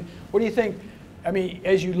 And what do you think? I mean,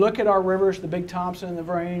 as you look at our rivers, the Big Thompson, the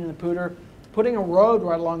Vrain, and the Poudre, putting a road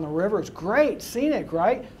right along the river is great, scenic,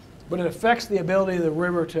 right? But it affects the ability of the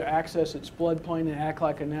river to access its floodplain and act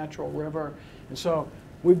like a natural river. And so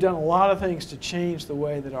we've done a lot of things to change the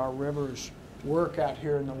way that our rivers work out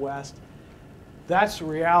here in the West. That's the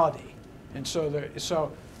reality. And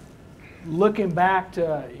so looking back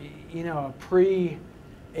to, you know, a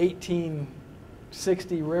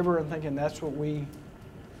pre-1860 river and thinking that's what we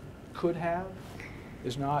could have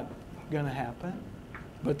is not going to happen.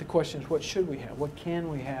 But the question is, what should we have? What can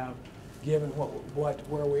we have given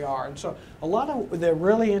where we are? And so a lot of the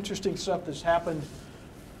really interesting stuff that's happened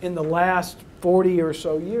in the last 40 or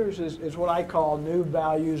so years is what I call new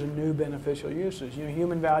values and new beneficial uses. You know,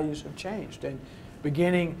 human values have changed. And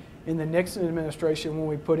beginning in the Nixon administration, when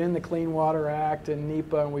we put in the Clean Water Act and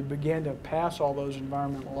NEPA and we began to pass all those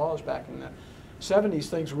environmental laws back in the 70s,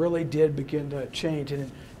 things really did begin to change. And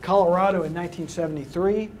in Colorado in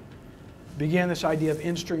 1973, began this idea of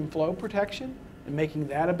in-stream flow protection and making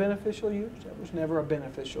that a beneficial use. That was never a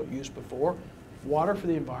beneficial use before. Water for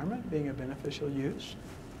the environment being a beneficial use.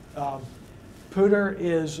 Poudre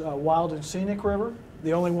is a wild and scenic river,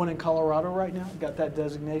 the only one in Colorado right now. Got that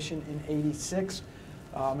designation in '86.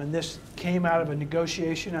 And this came out of a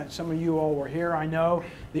negotiation. Some of you all were here, I know.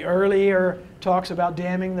 The earlier talks about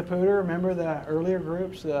damming the Poudre, remember the earlier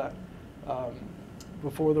groups,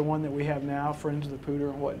 before the one that we have now, Friends of the Poudre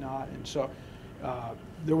and whatnot. And so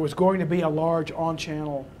there was going to be a large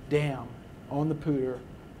on-channel dam on the Poudre.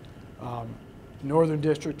 Northern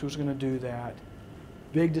District was going to do that.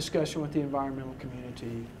 Big discussion with the environmental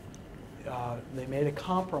community. They made a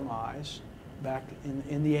compromise back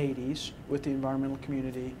in the 80s with the environmental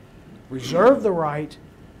community, reserved the right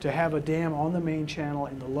to have a dam on the main channel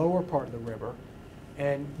in the lower part of the river,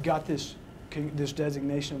 and got this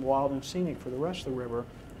designation of wild and scenic for the rest of the river,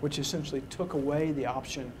 which essentially took away the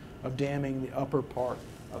option of damming the upper part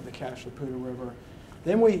of the Cache-la-Poudre River.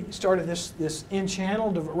 Then we started this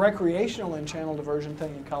in-channel, recreational in-channel diversion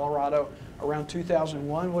thing in Colorado around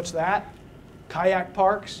 2001. What's that? Kayak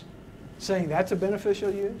parks, saying that's a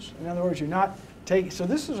beneficial use. In other words, you're not taking, so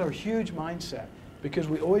this is a huge mindset because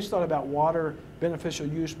we always thought about water beneficial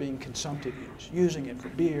use being consumptive use, using it for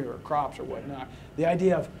beer or crops or whatnot. The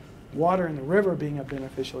idea of water in the river being a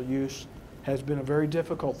beneficial use has been a very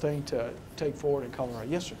difficult thing to take forward in Colorado.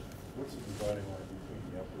 Yes, sir? What's the dividing line between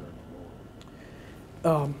the upper and the lower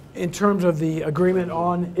in terms of the agreement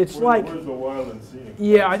on, it's like, Where's the wild and scenic?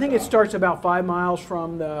 yeah, I think it starts about 5 miles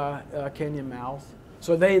from the canyon mouth.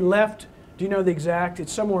 So they left, do you know the exact,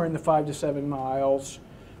 it's somewhere in the 5 to 7 miles.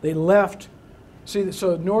 They left, see,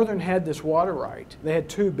 so Northern had this water right. They had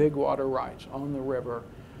 2 big water rights on the river,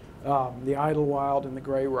 the Idlewild and the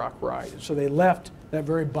Gray Rock right. So they left that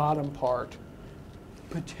very bottom part,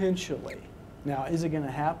 potentially. Now, is it going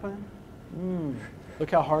to happen? Look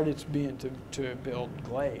how hard it's been to build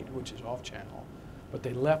Glade, which is off-channel. But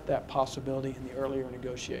they left that possibility in the earlier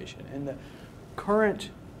negotiation. And the current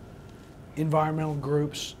environmental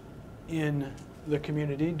groups in the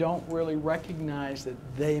community don't really recognize that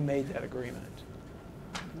they made that agreement.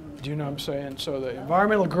 Do you know what I'm saying? So the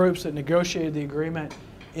environmental groups that negotiated the agreement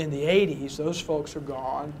in the 80s, those folks are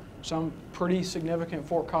gone. Some pretty significant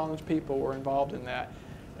Fort Collins people were involved in that.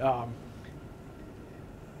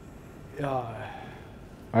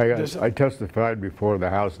 I testified before the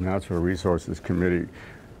House Natural Resources Committee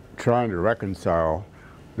trying to reconcile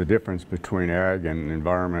the difference between ag and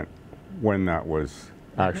environment when that was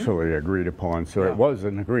actually agreed upon. So it was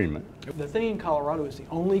an agreement. The thing in Colorado is the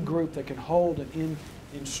only group that can hold an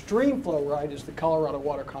in-stream flow right is the Colorado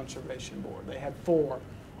Water Conservation Board. They had 4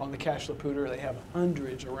 on the Cache la Poudre. They have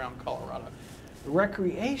hundreds around Colorado. The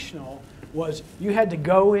recreational was you had to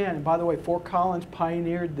go in, and by the way, Fort Collins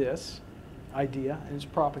pioneered this idea and it's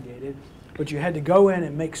propagated, but you had to go in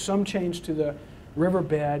and make some change to the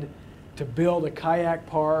riverbed to build a kayak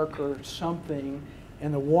park or something,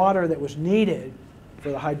 and the water that was needed for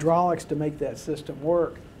the hydraulics to make that system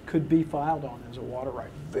work could be filed on as a water right.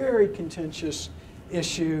 Very contentious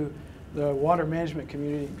issue. The water management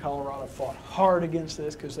community in Colorado fought hard against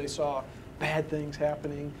this because they saw bad things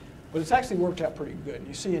happening, but it's actually worked out pretty good. And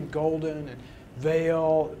you see in Golden and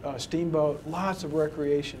Vail, Steamboat, lots of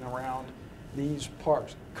recreation around these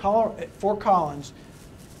parks. Fort Collins,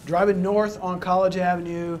 driving north on College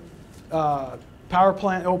Avenue, power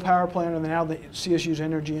plant, old power plant, and now the CSU's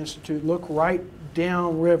Energy Institute. Look right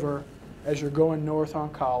downriver as you're going north on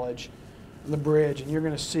College, the bridge, and you're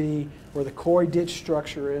going to see where the Coy ditch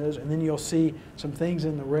structure is, and then you'll see some things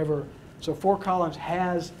in the river. So Fort Collins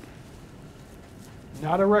has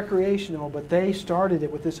not a recreational, but they started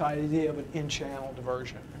it with this idea of an in-channel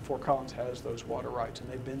diversion. And Fort Collins has those water rights,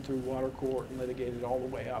 and they've been through water court and litigated all the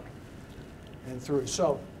way up and through.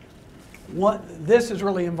 So this is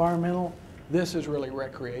really environmental. This is really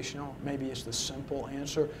recreational. Maybe it's the simple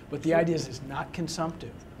answer, but the idea is it's not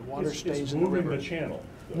consumptive. The water stays in the river. It's moving the channel.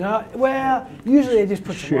 No, well, usually they just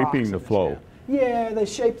put some rocks Shaping the flow. channel. Yeah, they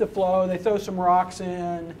shape the flow. They throw some rocks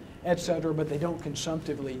in, etc., but they don't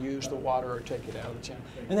consumptively use the water or take it out of the channel.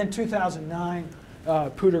 And then 2009,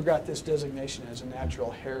 Poudre got this designation as a natural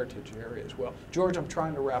heritage area as well. George, I'm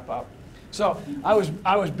trying to wrap up. So I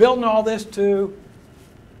was building all this to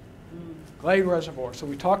Glade Reservoir. So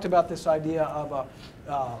we talked about this idea of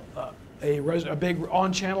a big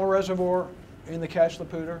on-channel reservoir in the Cache la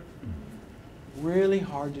Poudre. Really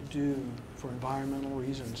hard to do for environmental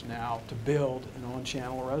reasons now to build an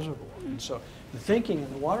on-channel reservoir. And so the thinking in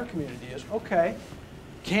the water community is, okay,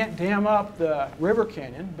 can't dam up the river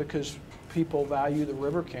canyon because people value the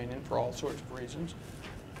river canyon for all sorts of reasons.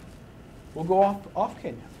 We'll go off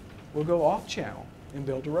canyon. We'll go off channel and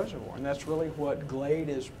build a reservoir. And that's really what Glade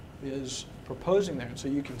is proposing there. And so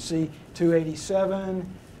you can see 287,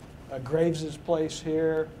 Graves's place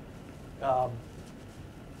here.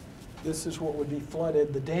 This is what would be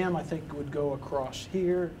flooded. The dam, I think, would go across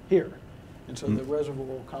here. And so the reservoir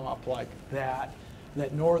will come up like that.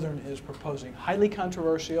 That Northern is proposing. Highly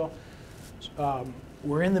controversial.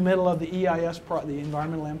 We're in the middle of the EIS, the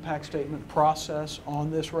Environmental Impact Statement process on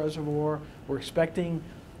this reservoir. We're expecting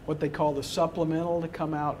what they call the supplemental to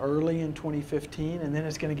come out early in 2015, and then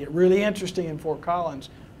it's going to get really interesting in Fort Collins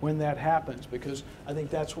when that happens, because I think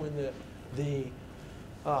that's when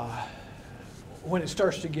when it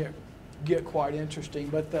starts to get quite interesting.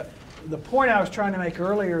 But the point I was trying to make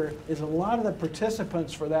earlier is a lot of the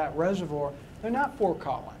participants for that reservoir, they're not Fort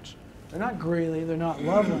Collins, they're not Greeley, they're not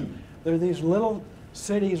Loveland. They're these little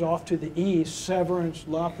cities off to the east: Severance,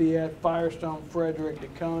 Lafayette, Firestone, Frederick,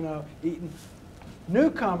 Dacono, Eaton.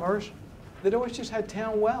 Newcomers that always just had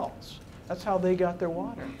town wells. That's how they got their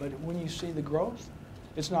water. But when you see the growth,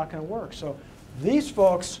 it's not going to work. So these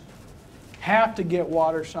folks have to get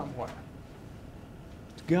water somewhere.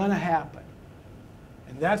 It's going to happen.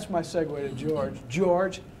 And that's my segue to George.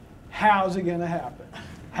 George, how's it going to happen?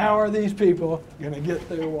 How are these people going to get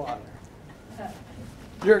their water?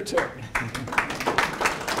 Your turn.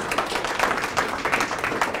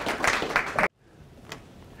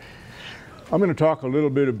 I'm going to talk a little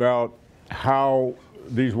bit about how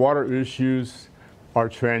these water issues are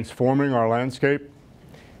transforming our landscape.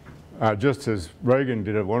 Just as Reagan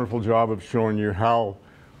did a wonderful job of showing you how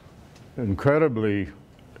incredibly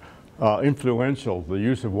influential the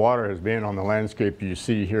use of water has been on the landscape you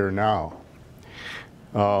see here now.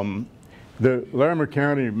 The Larimer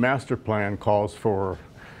County Master Plan calls for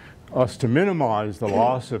us to minimize the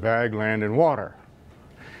loss of ag land and water.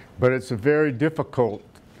 But it's a very difficult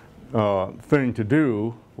thing to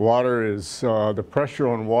do. Water is, the pressure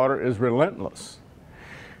on water is relentless.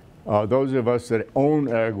 Those of us that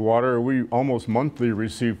own ag water, we almost monthly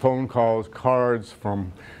receive phone calls, cards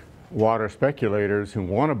from water speculators who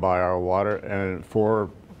want to buy our water, and for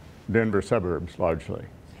Denver suburbs largely.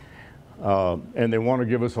 And they want to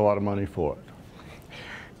give us a lot of money for it.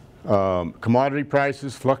 Commodity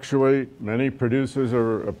prices fluctuate. Many producers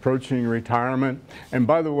are approaching retirement. And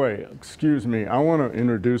by the way, excuse me, I want to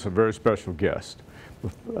introduce a very special guest.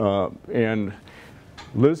 And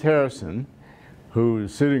Liz Harrison,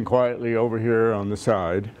 who's sitting quietly over here on the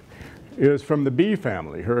side, is from the Bee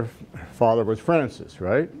family. Her father was Francis,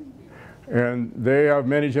 right? And they have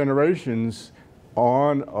many generations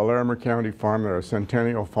on a Larimer County farm. They're a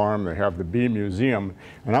centennial farm. They have the Bee Museum.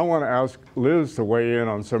 And I want to ask Liz to weigh in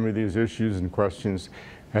on some of these issues and questions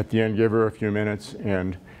at the end. Give her a few minutes.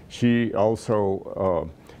 And she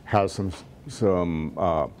also has some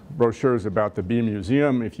brochures about the Bee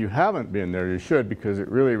Museum. If you haven't been there, you should, because it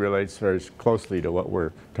really relates very closely to what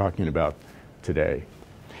we're talking about today.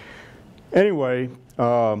 Anyway,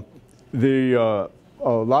 a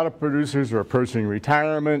lot of producers are approaching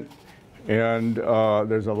retirement, and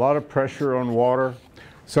there's a lot of pressure on water.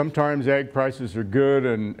 Sometimes ag prices are good,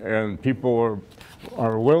 and people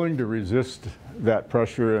are willing to resist that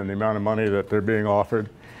pressure and the amount of money that they're being offered.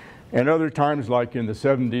 And other times, like in the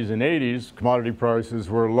 70s and 80s, commodity prices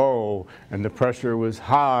were low and the pressure was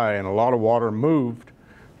high, and a lot of water moved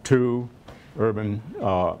to urban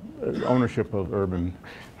ownership of urban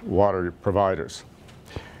water providers.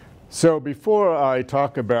 So before I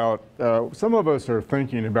talk about, some of us are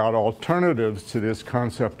thinking about alternatives to this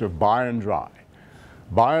concept of buy and dry.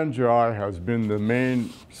 Buy and dry has been the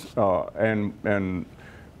main,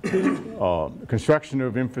 construction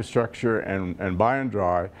of infrastructure and buy and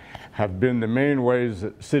dry have been the main ways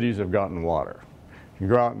that cities have gotten water. You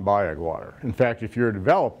go out and buy ag water. In fact, if you're a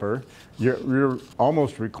developer, you're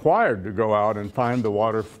almost required to go out and find the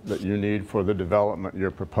water that you need for the development you're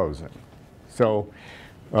proposing. So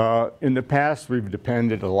in the past, we've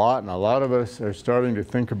depended a lot, and a lot of us are starting to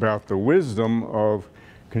think about the wisdom of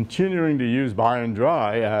continuing to use buy and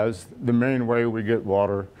dry as the main way we get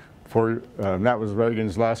water for, that was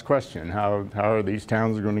Reagan's last question. How are these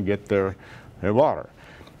towns going to get their water?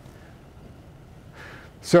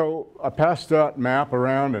 So I passed that map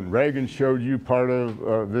around, and Reagan showed you part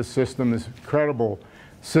of this system, this incredible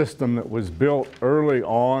system that was built early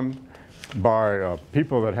on by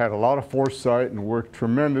people that had a lot of foresight and worked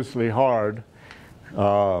tremendously hard,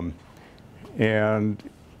 and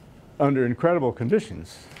under incredible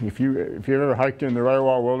conditions. If you ever hiked in the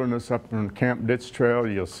Raiwa Wilderness up on Camp Ditch Trail,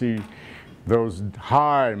 you'll see those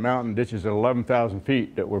high mountain ditches at 11,000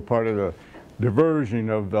 feet that were part of the diversion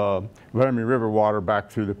of the Laramie River water back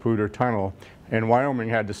through the Poudre Tunnel. And Wyoming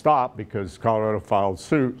had to stop because Colorado filed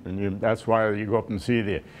suit, and that's why you go up and see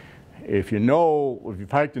the, if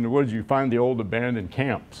you've hiked in the woods, you find the old abandoned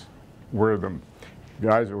camps where the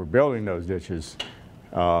guys that were building those ditches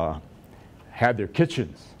had their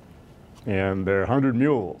kitchens and their 100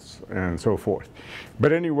 mules and so forth.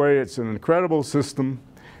 But anyway, it's an incredible system.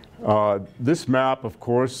 This map, of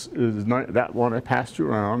course, is that one I passed you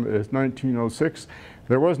around, is 1906.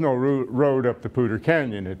 There was no road up the Poudre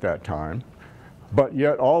Canyon at that time, but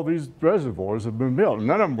yet all these reservoirs have been built.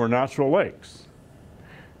 None of them were natural lakes.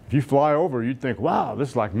 If you fly over, you'd think, wow, this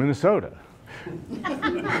is like Minnesota.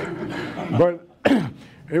 But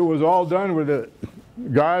it was all done with the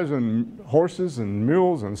guys and horses and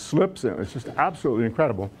mules and slips, and it's just absolutely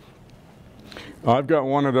incredible. I've got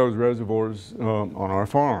one of those reservoirs on our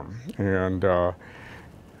farm, and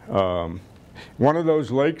one of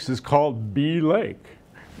those lakes is called Bee Lake.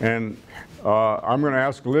 And I'm going to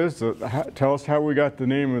ask Liz to tell us how we got the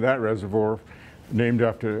name of that reservoir named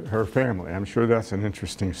after her family. I'm sure that's an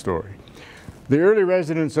interesting story. The early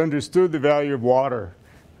residents understood the value of water,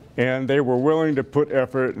 and they were willing to put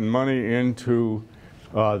effort and money into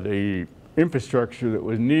the infrastructure that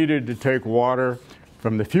was needed to take water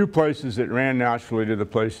from the few places it ran naturally to the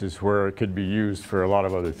places where it could be used for a lot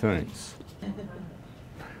of other things.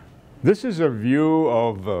 This is a view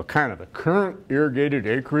of kind of the current irrigated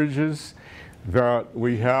acreages that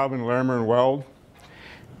we have in Larimer and Weld,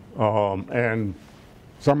 and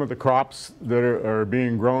some of the crops that are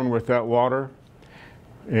being grown with that water.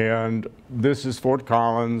 And this is Fort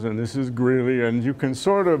Collins, and this is Greeley, and you can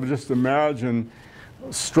sort of just imagine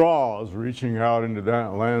straws reaching out into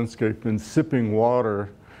that landscape and sipping water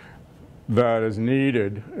that is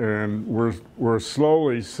needed. And we're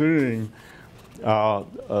slowly seeing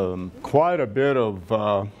quite a bit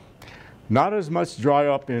of not as much dry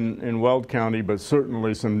up in Weld County, but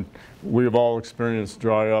certainly we've all experienced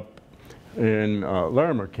dry up in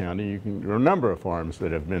Larimer County. There are a number of farms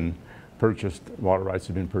that have been purchased, water rights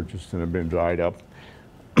have been purchased and have been dried up.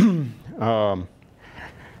 An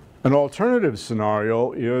alternative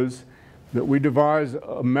scenario is that we devise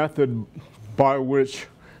a method by which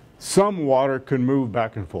some water can move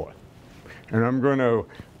back and forth. And I'm going to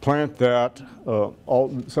plant that,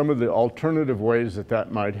 some of the alternative ways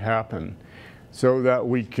that might happen, so that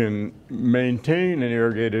we can maintain an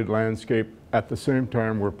irrigated landscape at the same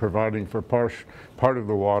time we're providing for part of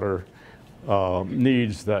the water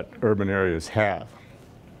needs that urban areas have.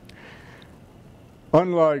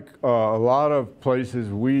 Unlike a lot of places,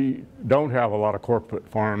 we don't have a lot of corporate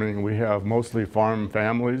farming. We have mostly farm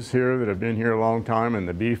families here that have been here a long time, and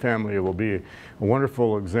the bee family will be a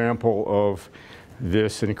wonderful example of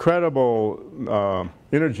this incredible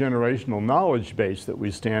intergenerational knowledge base that we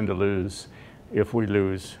stand to lose if we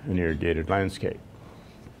lose an irrigated landscape.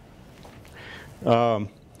 I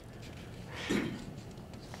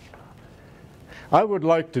would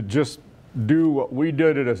like to just do what we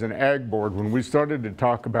did it as an ag board. When we started to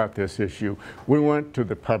talk about this issue, we went to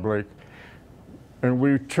the public and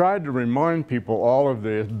we tried to remind people all of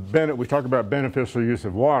this. We talk about beneficial use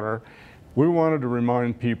of water. We wanted to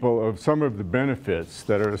remind people of some of the benefits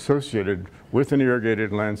that are associated with an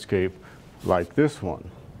irrigated landscape like this one.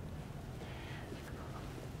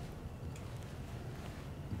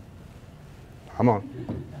 Come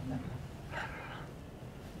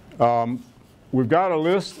on. We've got a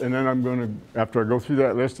list, and then I'm going to, after I go through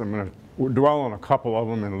that list, I'm going to dwell on a couple of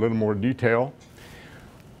them in a little more detail.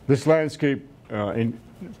 This landscape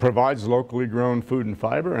provides locally grown food and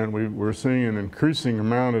fiber, and we're seeing an increasing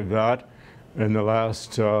amount of that in the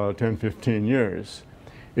last 10, 15 years.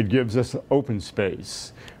 It gives us open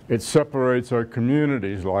space. It separates our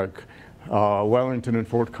communities like Wellington and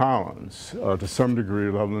Fort Collins, to some degree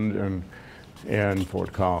Loveland and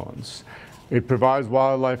Fort Collins. It provides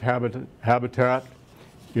wildlife habitat.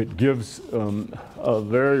 It gives a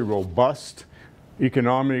very robust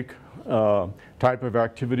economic type of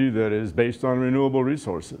activity that is based on renewable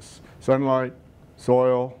resources. Sunlight,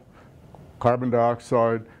 soil, carbon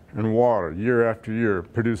dioxide, and water year after year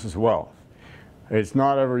produces wealth. It's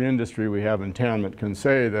not every industry we have in town that can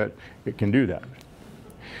say that it can do that.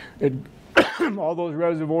 All those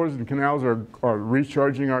reservoirs and canals are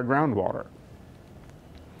recharging our groundwater.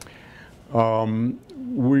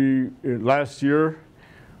 Last year,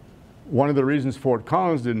 one of the reasons Fort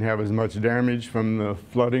Collins didn't have as much damage from the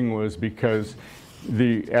flooding was because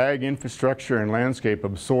the ag infrastructure and landscape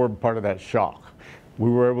absorbed part of that shock. We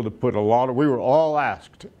were able to put we were all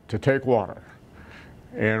asked to take water.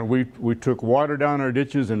 And we took water down our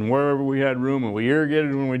ditches, and wherever we had room, and we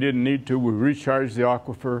irrigated when we didn't need to. We recharged the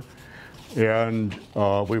aquifer, and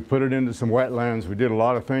we put it into some wetlands. We did a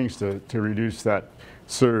lot of things to reduce that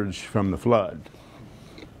surge from the flood.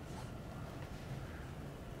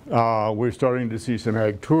 We're starting to see some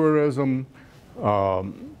ag tourism,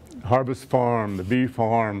 Harvest Farm, the Bee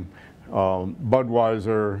Farm,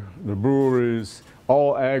 Budweiser, the breweries,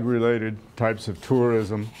 all ag-related types of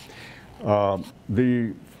tourism.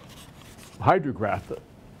 The hydrograph,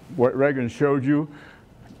 what Reagan showed you,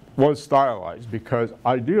 was stylized because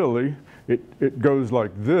ideally it goes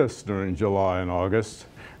like this during July and August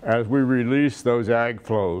as we release those ag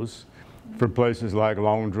flows from places like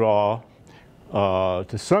Long Draw,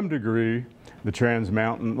 to some degree the Trans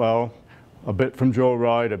Mountain, well, a bit from Joe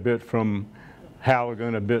Wright, a bit from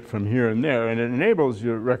Halligan, a bit from here and there, and it enables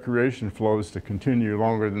your recreation flows to continue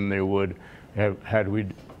longer than they would have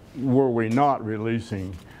were we not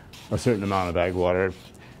releasing a certain amount of ag water.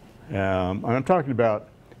 And I'm talking about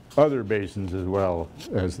other basins as well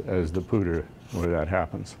as the Poudre where that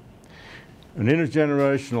happens. An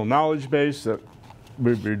intergenerational knowledge base that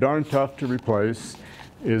would be darn tough to replace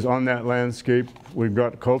is on that landscape. We've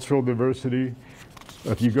got cultural diversity.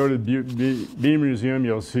 If you go to the Bee Museum,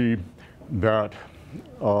 you'll see that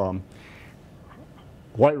White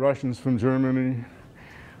Russians from Germany,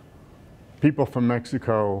 people from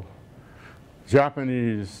Mexico,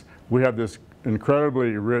 Japanese, we have this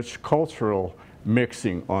incredibly rich cultural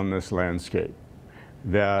mixing on this landscape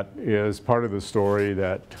that is part of the story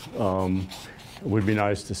that would be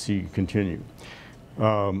nice to see continue.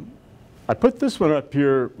 I put this one up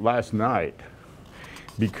here last night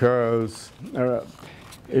because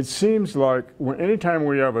it seems like anytime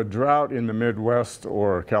we have a drought in the Midwest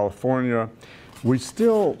or California, we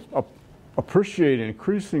still appreciate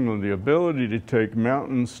increasingly the ability to take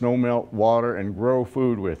mountain snowmelt water and grow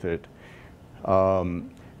food with it.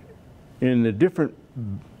 In the different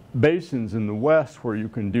basins in the West where you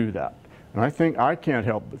can do that. And I can't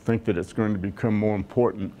help but think that it's going to become more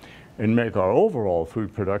important and make our overall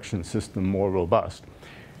food production system more robust,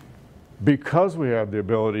 because we have the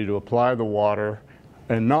ability to apply the water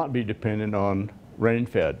and not be dependent on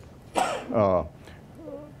rain-fed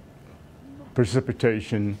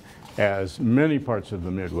precipitation, as many parts of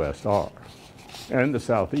the Midwest are, and the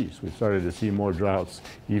Southeast. We've started to see more droughts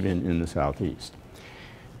even in the Southeast.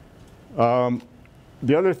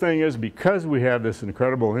 The other thing is, because we have this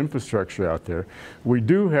incredible infrastructure out there, we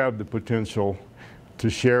do have the potential to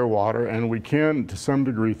share water, and we can, to some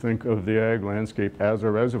degree, think of the ag landscape as a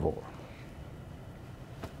reservoir.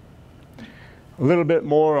 A little bit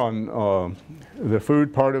more on the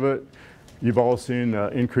food part of it. You've all seen the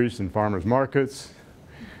increase in farmers markets.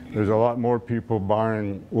 There's a lot more people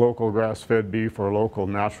buying local grass-fed beef or local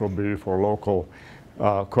natural beef or local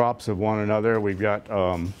crops of one another. We've got,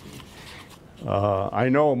 I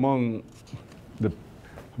know among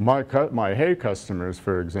my hay customers,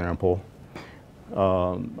 for example,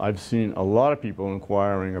 I've seen a lot of people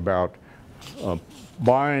inquiring about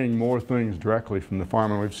buying more things directly from the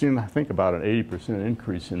farmer. We've seen, I think, about an 80%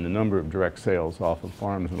 increase in the number of direct sales off of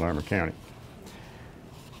farms in Larimer County.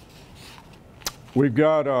 We've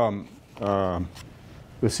got the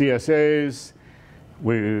CSAs,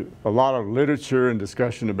 a lot of literature and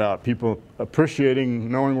discussion about people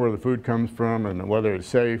appreciating knowing where the food comes from and whether it's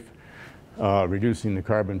safe, reducing the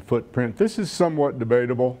carbon footprint. This is somewhat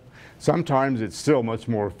debatable. Sometimes it's still much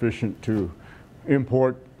more efficient to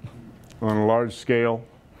import on a large scale,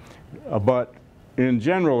 but in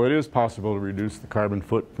general it is possible to reduce the carbon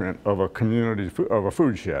footprint of a community, of a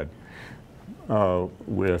food shed,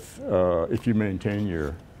 if you maintain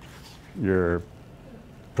your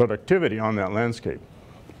productivity on that landscape.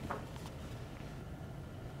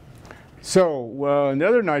 So the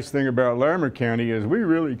other nice thing about Larimer County is we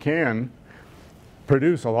really can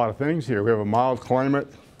produce a lot of things here. We have a mild climate.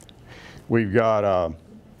 We've got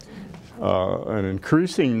an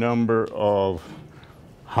increasing number of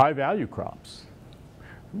high-value crops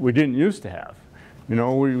we didn't used to have. You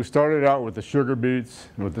know, we started out with the sugar beets,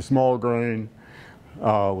 with the small grain,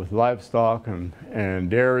 with livestock and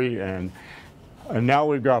dairy, and now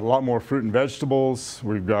we've got a lot more fruit and vegetables.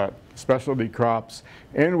 We've got specialty crops,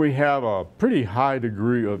 and we have a pretty high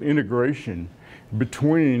degree of integration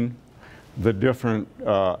between the different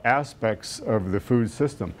aspects of the food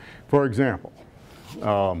system. For example,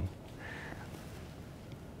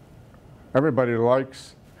 everybody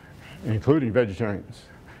likes, including vegetarians,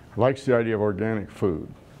 likes the idea of organic food.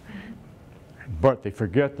 But they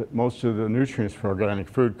forget that most of the nutrients for organic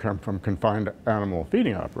food come from confined animal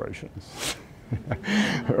feeding operations,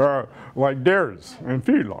 like dairies and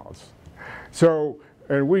feedlots. So,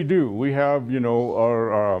 and we have, you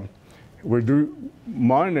know,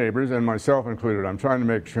 my neighbors and myself included, I'm trying to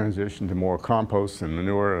make a transition to more compost and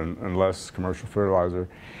manure and less commercial fertilizer.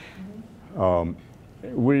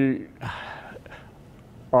 We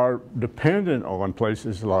are dependent on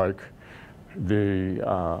places like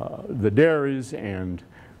the dairies and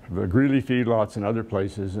the Greeley feedlots and other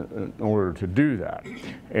places in order to do that.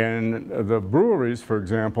 And the breweries, for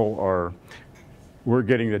example, we're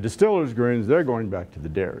getting the distillers' grains, they're going back to the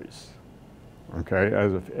dairies, okay,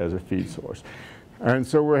 as a feed source. And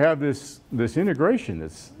so we have this integration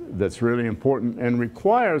that's really important and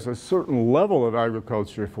requires a certain level of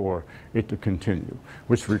agriculture for it to continue,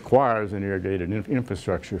 which requires an irrigated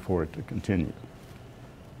infrastructure for it to continue.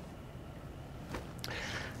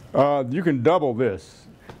 You can double this.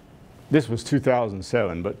 This was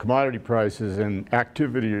 2007, but commodity prices and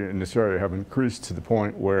activity in this area have increased to the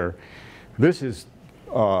point where this is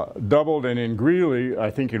doubled, and in Greeley,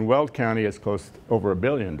 I think in Weld County, it's close to over $1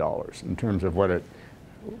 billion in terms of what it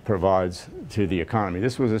provides to the economy.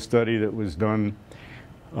 This was a study that was done,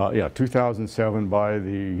 2007 by the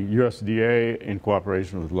USDA in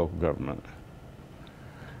cooperation with local government.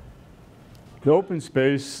 The open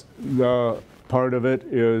space, the part of it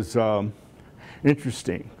is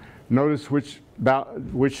interesting. Notice which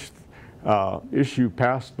issue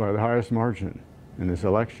passed by the highest margin in this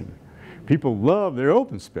election. People love their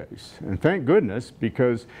open space, and thank goodness,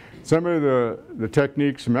 because some of the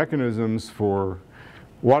techniques, mechanisms for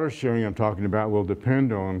water sharing I'm talking about will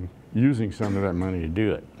depend on using some of that money to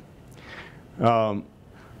do it.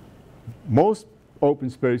 Most open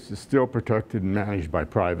space is still protected and managed by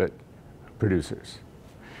private producers.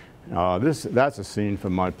 That's a scene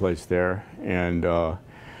from my place there. And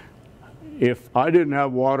if I didn't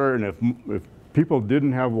have water, and if people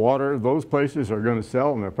didn't have water, those places are going to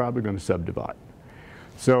sell, and they're probably going to subdivide.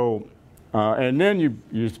 So, and then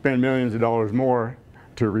you spend millions of dollars more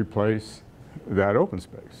to replace that open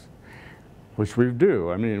space, which we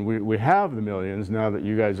do. I mean, we have the millions now that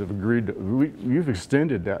you guys have agreed to, you've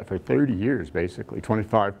extended that for 30 years, basically,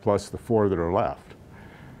 25 plus the 4 that are left.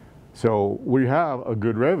 So we have a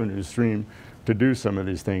good revenue stream to do some of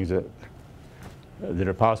these things that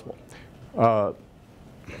are possible.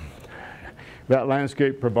 That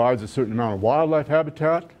landscape provides a certain amount of wildlife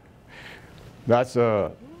habitat. That's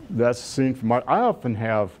a scene from I often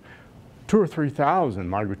have 2,000 or 3,000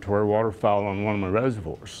 migratory waterfowl on one of my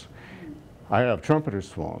reservoirs. I have trumpeter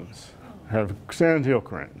swans, I have sandhill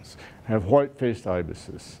cranes, I have white-faced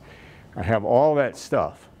ibises. I have all that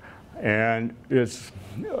stuff. And it's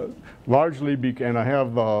largely, and I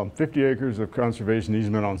have 50 acres of conservation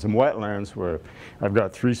easement on some wetlands where I've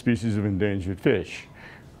got 3 species of endangered fish.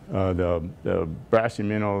 The brassy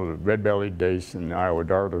minnow, the red-bellied dace, and the Iowa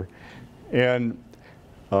darter. And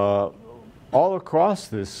all across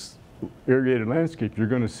this irrigated landscape, you're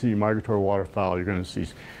going to see migratory waterfowl. You're going to see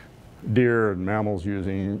deer and mammals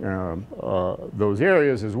using those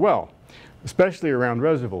areas as well, especially around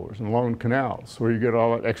reservoirs and along canals where you get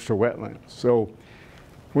all that extra wetlands. So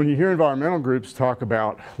when you hear environmental groups talk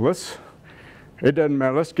about, it doesn't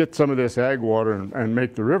matter, let's get some of this ag water and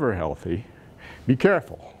make the river healthy, be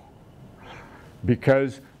careful.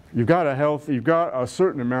 Because you've got a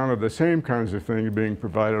certain amount of the same kinds of things being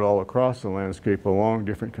provided all across the landscape along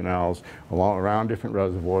different canals, around different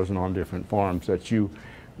reservoirs and on different farms that you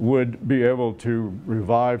would be able to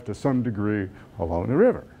revive to some degree along the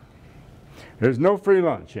river. There's no free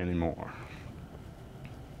lunch anymore.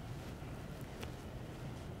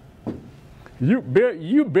 You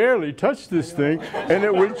barely touch this thing and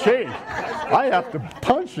it would change. I have to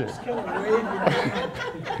punch it.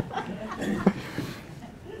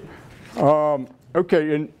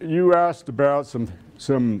 Okay, and you asked about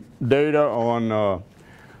some data on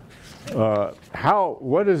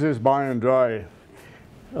what is this by and dry?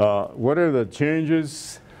 What are the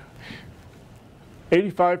changes?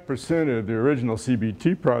 85% of the original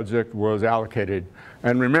CBT project was allocated.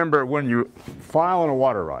 And remember, when you file on a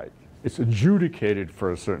water right, it's adjudicated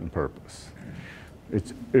for a certain purpose.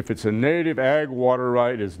 If it's a native ag water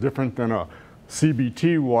right, it's different than a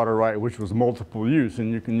CBT water right, which was multiple use,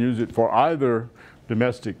 and you can use it for either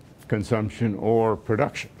domestic consumption or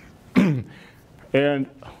production. And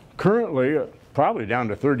currently, probably down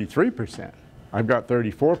to 33%. I've got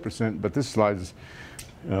 34%, but this slide's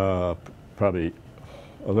probably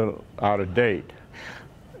a little out of date,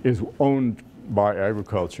 is owned by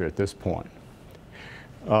agriculture at this point.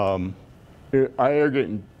 I irrigate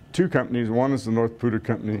in 2 companies. One is the North Poudre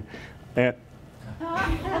Company,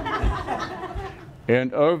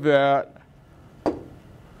 and of that,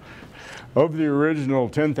 of the original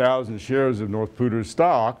 10,000 shares of North Poudre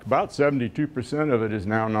stock, about 72% of it is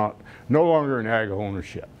now no longer in ag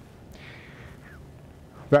ownership.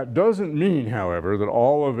 That doesn't mean, however, that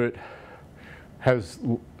all of it has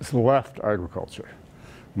left agriculture.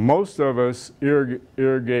 Most of us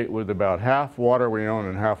irrigate with about half water we own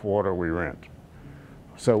and half water we rent.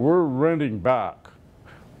 So we're renting back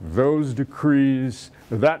those decrees,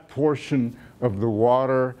 that portion of the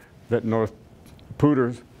water that North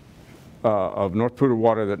Poudre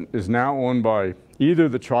water that is now owned by either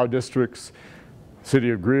the Tri-Districts, City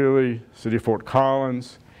of Greeley, City of Fort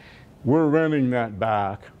Collins. We're renting that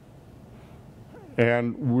back,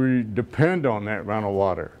 and we depend on that rental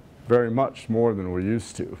water very much more than we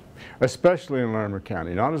used to, especially in Larimer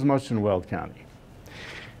County, not as much in Weld County.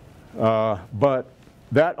 But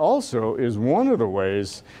that also is one of the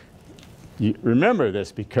ways, remember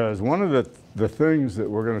this, because one of the things that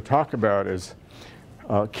we're going to talk about is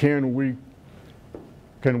can we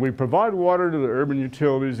provide water to the urban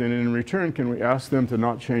utilities, and in return can we ask them to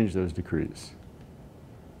not change those decrees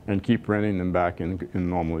and keep renting them back in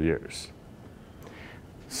normal years.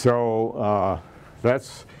 So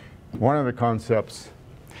that's one of the concepts.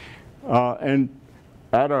 And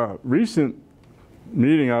at a recent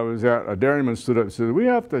meeting I was at, a dairyman stood up and said, we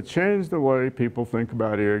have to change the way people think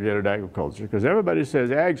about irrigated agriculture, because everybody says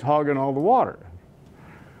ag's hogging all the water.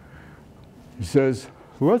 He says,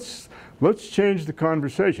 let's change the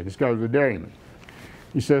conversation. This guy was a dairyman.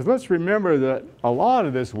 He says, let's remember that a lot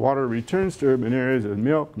of this water returns to urban areas as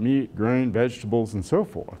milk, meat, grain, vegetables, and so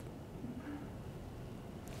forth.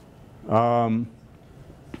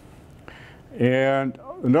 And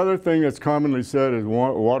another thing that's commonly said is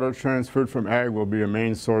water transferred from ag will be a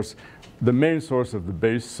main source, the main source of the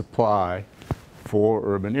base supply for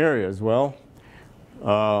urban areas. Well,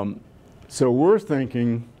 so we're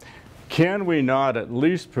thinking, can we not at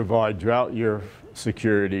least provide drought year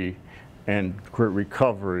security and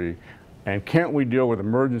recovery, and can't we deal with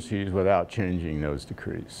emergencies without changing those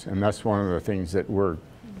decrees? And that's one of the things that we're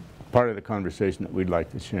part of the conversation that we'd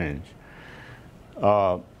like to change.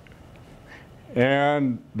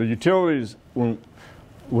 And the utilities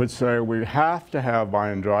would say we have to have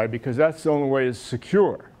buy and dry because that's the only way it's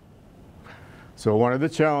secure. So one of the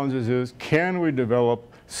challenges is, can we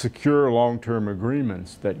develop secure long-term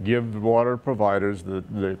agreements that give the water providers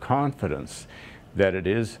the confidence that it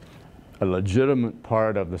is a legitimate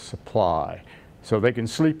part of the supply so they can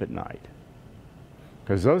sleep at night?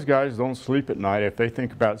 Because those guys don't sleep at night if they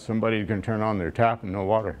think about somebody who can turn on their tap and no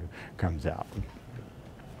water comes out.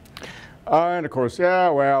 And of course, yeah,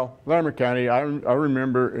 well, Larimer County, I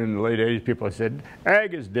remember in the late 80s people said,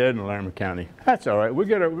 ag is dead in Larimer County. That's all right, we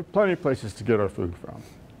get plenty of places to get our food from.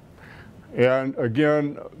 And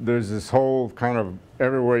again, there's this whole kind of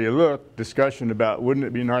everywhere you look discussion about wouldn't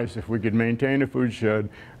it be nice if we could maintain a food shed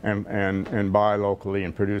and buy locally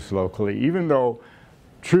and produce locally, even though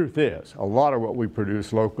truth is a lot of what we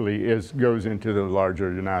produce locally goes into the larger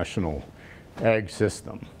national ag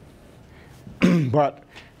system. But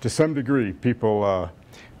to some degree, people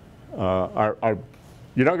you're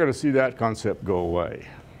not going to see that concept go away.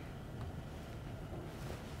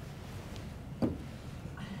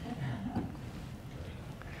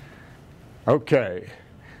 Okay,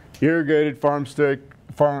 irrigated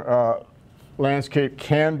landscape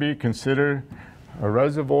can be considered a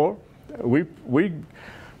reservoir.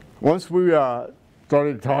 Once we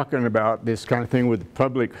started talking about this kind of thing with the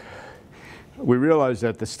public, we realized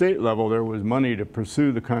at the state level there was money to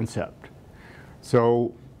pursue the concept.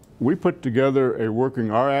 So we put together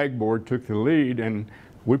our ag board took the lead, and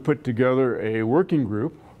we put together a working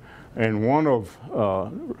group, and one of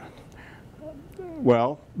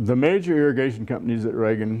well, the major irrigation companies that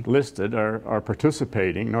Reagan listed are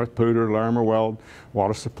participating: North Poudre, Larimer Weld,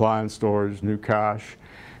 Water Supply and Storage, New Cache.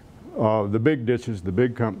 The big ditches, the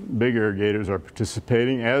big irrigators are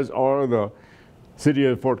participating, as are the City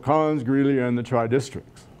of Fort Collins, Greeley, and the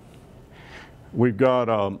Tri-Districts. We've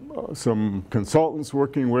got some consultants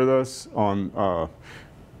working with us on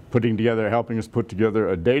helping us put together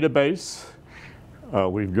a database.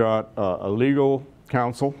 We've got a legal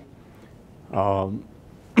counsel.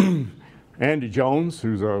 Andy Jones,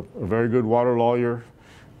 who's a very good water lawyer,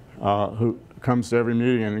 who comes to every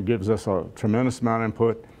meeting and gives us a tremendous amount of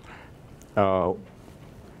input.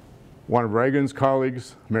 One of Reagan's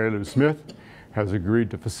colleagues, Mary Lou Smith, has agreed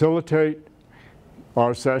to facilitate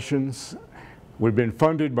our sessions. We've been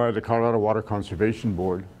funded by the Colorado Water Conservation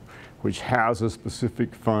Board, which has a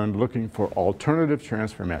specific fund looking for alternative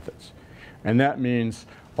transfer methods. And that means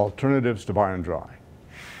alternatives to buy and dry.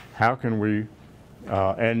 How can we,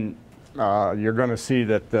 you're going to see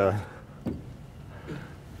that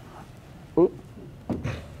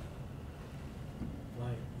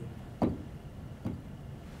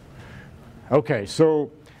okay,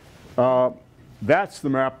 so that's the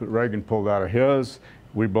map that Reagan pulled out of his.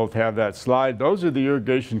 We both have that slide. Those are the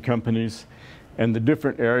irrigation companies and the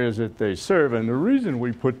different areas that they serve. And the reason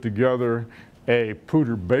we put together a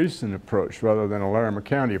Poudre Basin approach rather than a Larimer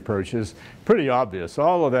County approach is pretty obvious.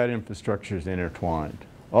 All of that infrastructure is intertwined.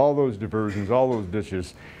 All those diversions, all those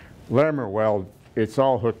ditches, Larimer Weld, it's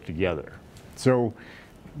all hooked together. So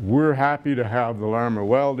we're happy to have the Larimer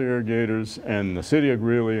Weld irrigators and the City of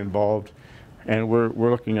Greeley involved, and we're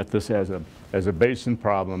looking at this as a basin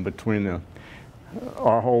problem between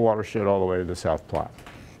our whole watershed all the way to the South Platte.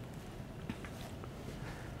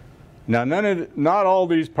 Now, not all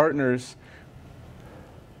these partners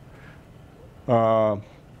have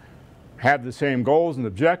the same goals and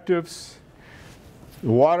objectives.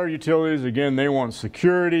 The water utilities, again, they want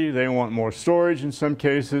security, they want more storage in some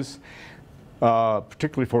cases,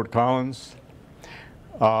 particularly Fort Collins.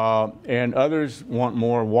 And others want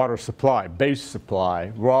more water supply, base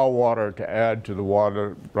supply, raw water to add to the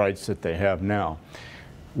water rights that they have now.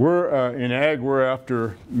 In ag, we're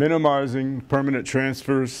after minimizing permanent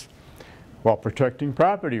transfers while protecting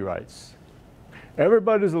property rights.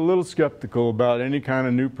 Everybody's a little skeptical about any kind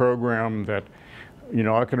of new program that, you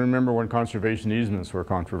know, I can remember when conservation easements were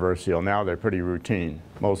controversial. Now they're pretty routine.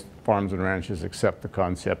 Most farms and ranches accept the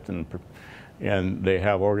concept, and they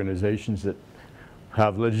have organizations that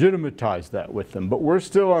have legitimatized that with them. But we're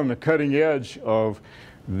still on the cutting edge of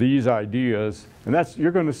these ideas, and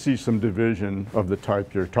you're going to see some division of the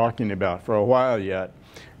type you're talking about for a while yet.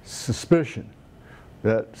 suspicion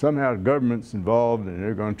that somehow the government's involved and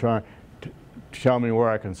they're going to try to tell me where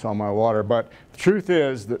I can sell my water. But the truth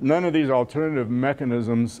is that none of these alternative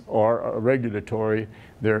mechanisms are regulatory.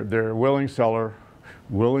 They're willing seller,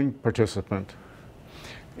 willing participant.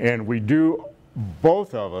 And we do,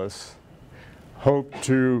 both of us, hope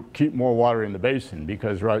to keep more water in the basin,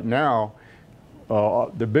 because right now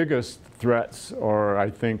the biggest threats are, I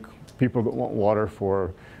think, people that want water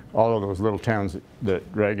for all of those little towns that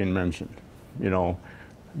Reagan mentioned. You know,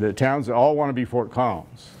 the towns that all want to be Fort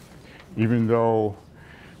Collins, even though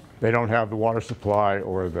they don't have the water supply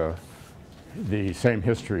or the same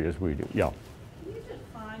history as we do. Yeah. Can you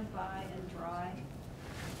define by and dry?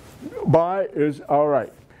 By is all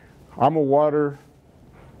right. I'm a water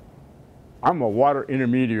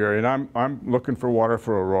intermediary, and I'm looking for water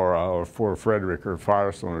for Aurora or for Frederick or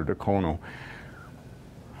Firestone or Dacono.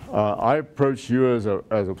 I approach you as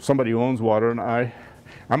somebody who owns water, and I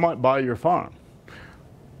might buy your farm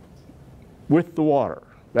with the water.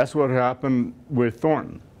 That's what happened with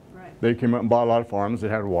Thornton. Right. They came up and bought a lot of farms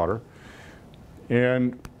that had water,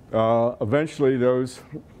 and eventually those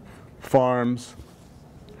farms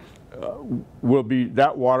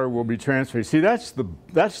that water will be transferred. See, that's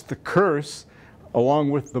the curse,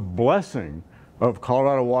 along with the blessing of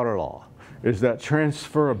Colorado water law, is that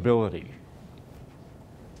transferability.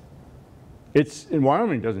 In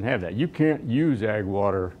Wyoming doesn't have that. You can't use ag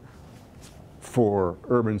water for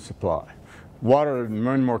urban supply. Water in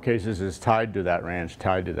many more cases is tied to that ranch,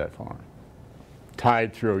 tied to that farm,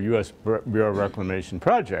 tied through a U.S. Bureau of Reclamation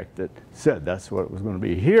project that said that's what it was going to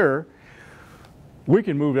be. Here, we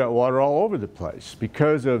can move that water all over the place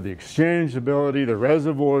because of the exchangeability, the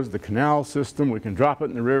reservoirs, the canal system. We can drop it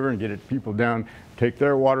in the river and get people down, take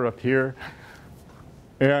their water up here.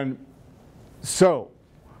 And so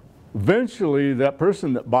eventually that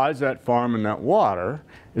person that buys that farm and that water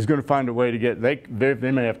is going to find a way to get, they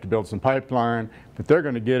may have to build some pipeline, but they're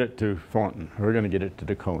going to get it to Thornton, or they're going to get it to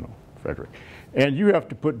Dacono, Frederick. And you have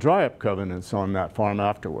to put dry-up covenants on that farm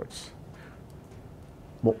afterwards.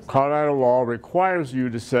 Well, Colorado law requires you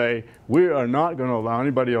to say, we are not going to allow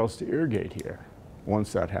anybody else to irrigate here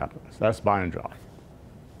once that happens. That's by and dry.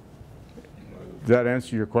 Does that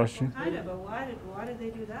answer your question? Well, kind of, but why did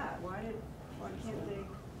they do that? Why can't they?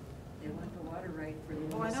 They want the water right for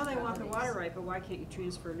the Well, I know they want the municipalities. water right, but why can't you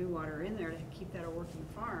transfer new water in there to keep that a working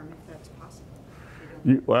farm if that's possible?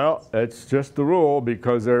 Well, it's just the rule,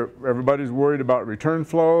 because everybody's worried about return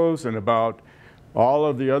flows and about all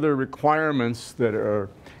of the other requirements that are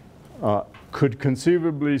could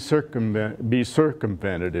conceivably be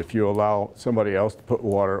circumvented if you allow somebody else to put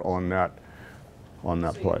water on that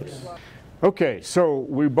place. Okay, so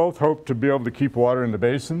we both hope to be able to keep water in the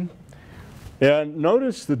basin. And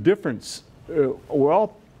notice the difference. We're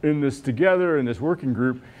all in this together in this working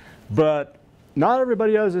group, but not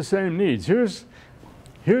everybody has the same needs. Here's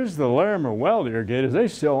the Larimer well irrigators. They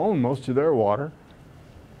still own most of their water.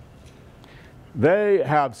 They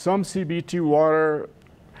have some CBT water,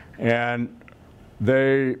 and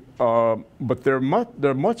but they're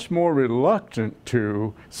much more reluctant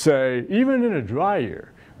to say, even in a dry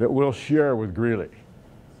year, that we'll share with Greeley,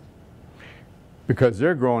 because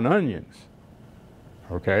they're growing onions.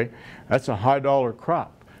 Okay, that's a high-dollar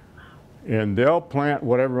crop, and they'll plant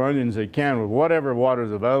whatever onions they can with whatever water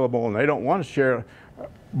is available, and they don't want to share.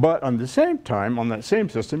 But on the same time, on that same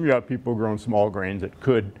system, you have people growing small grains that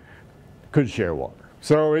could share water.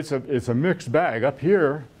 So it's a mixed bag. Up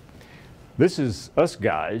here, this is us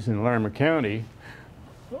guys in Larimer County.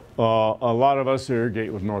 A lot of us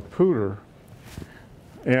irrigate with North Poudre,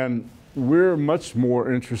 and we're much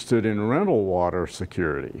more interested in rental water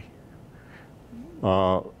security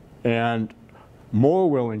and more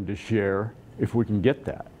willing to share if we can get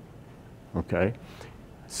that. Okay,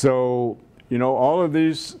 so you know, all of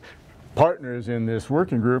these partners in this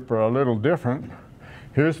working group are a little different.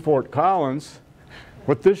 Here's Fort Collins.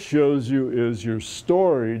 What this shows you is your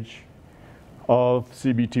storage of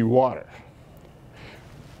CBT water.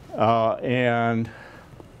 And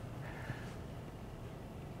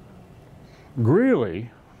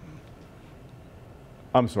Greeley,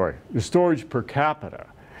 I'm sorry, the storage per capita.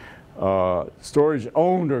 Storage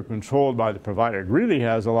owned or controlled by the provider. Greeley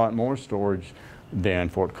has a lot more storage than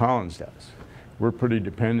Fort Collins does. We're pretty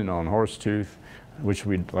dependent on Horsetooth, which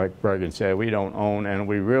we, like Bregan said, we don't own, and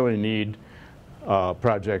we really need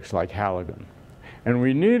projects like Halligan. And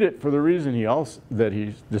we need it for the reason that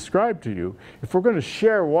he described to you. If we're going to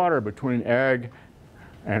share water between ag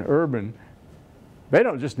and urban, they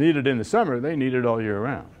don't just need it in the summer, they need it all year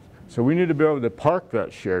round. So we need to be able to park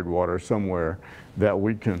that shared water somewhere that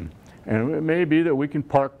we can And it may be that we can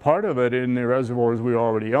park part of it in the reservoirs we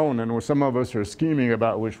already own, and some of us are scheming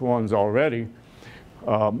about which ones already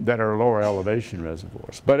that are lower elevation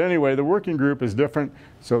reservoirs. But anyway, the working group is different,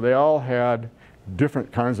 so they all had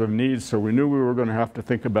different kinds of needs, so we knew we were going to have to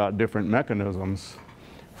think about different mechanisms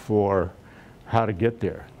for how to get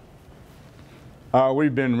there.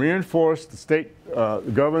 We've been reinforced. The state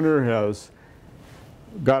governor has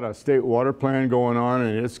got a state water plan going on,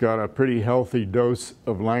 and it's got a pretty healthy dose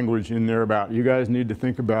of language in there about you guys need to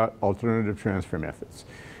think about alternative transfer methods.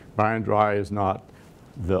 Dry and dry is not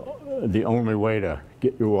the only way to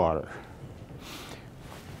get your water.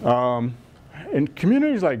 In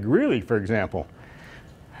communities like Greeley, for example,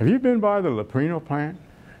 have you been by the Leprino plant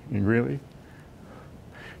in Greeley?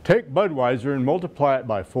 Take Budweiser and multiply it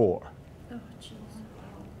by 4. Oh, jeez.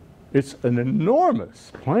 It's an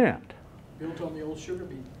enormous plant. Built on the old sugar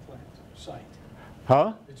beet plant site.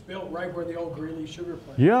 Huh? It's built right where the old Greeley sugar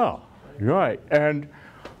plant. Yeah, right. And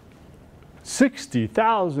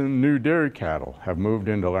 60,000 new dairy cattle have moved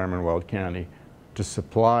into Lerman-Weld County to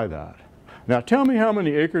supply that. Now tell me how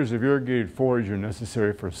many acres of irrigated forage are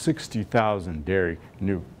necessary for 60,000 dairy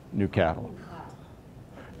new cattle.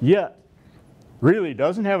 Yet, Greeley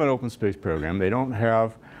doesn't have an open space program. They don't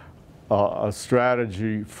have a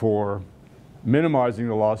strategy for minimizing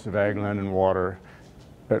the loss of ag land and water.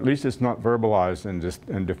 At least it's not verbalized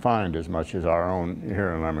and defined as much as our own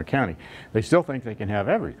here in Lerman County. They still think they can have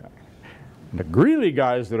everything. The Greeley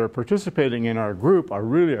guys that are participating in our group are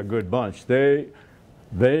really a good bunch. They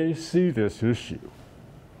see this issue,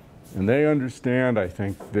 and they understand, I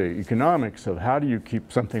think, the economics of how do you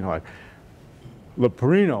keep something like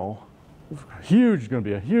Leprino, going to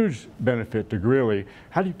be a huge benefit to Greeley.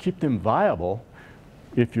 How do you keep them viable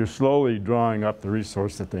if you're slowly drawing up the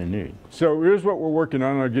resource that they need? So here's what we're working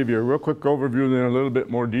on. I'll give you a real quick overview and then a little bit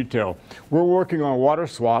more detail. We're working on water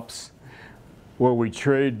swaps where we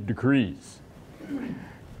trade decrees.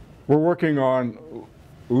 We're working on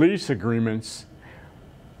lease agreements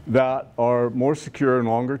that are more secure and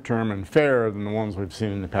longer term and fairer than the ones we've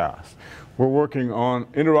seen in the past. We're working on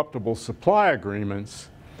interruptible supply agreements,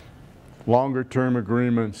 longer term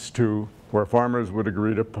agreements where farmers would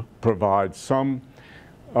agree to provide some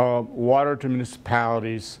water to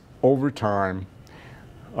municipalities over time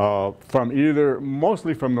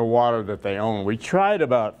mostly from the water that they own. We tried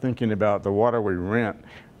thinking about the water we rent,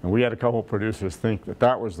 and we had a couple producers think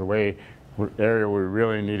that was the area we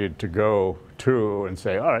really needed to go to and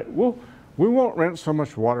say, all right, we won't rent so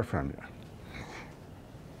much water from you,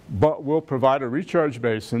 but we'll provide a recharge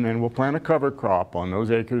basin and we'll plant a cover crop on those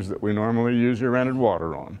acres that we normally use your rented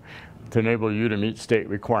water on to enable you to meet state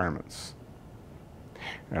requirements.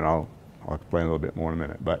 And I'll explain a little bit more in a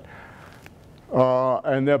minute. But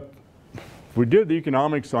we did the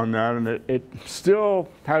economics on that, and it still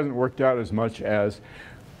hasn't worked out as much as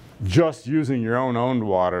just using your owned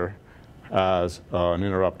water as an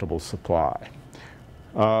interruptible supply.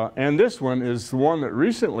 And this one is the one that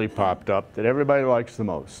recently popped up that everybody likes the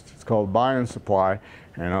most. It's called buy and supply,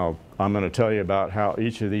 and I'm going to tell you about how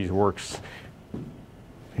each of these works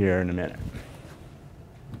here in a minute.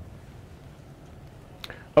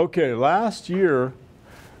 Okay, last year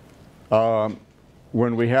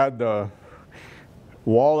when we had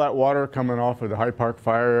all that water coming off of the Hyde Park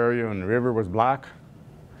fire area and the river was black,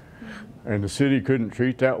 and the city couldn't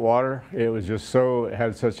treat that water, it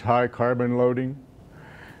had such high carbon loading.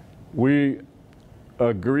 We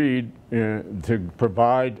agreed to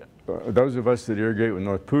provide, those of us that irrigate with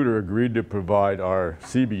North Poudre agreed to provide our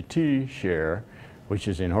CBT share, which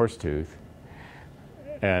is in Horsetooth,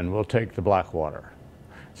 and we'll take the black water.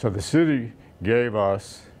 So the city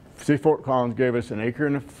Fort Collins gave us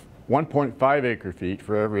 1.5 acre feet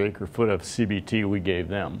for every acre foot of CBT we gave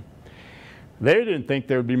them. They didn't think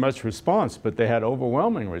there would be much response, but they had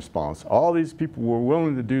overwhelming response. All these people were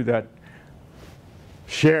willing to do that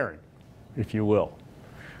sharing, if you will.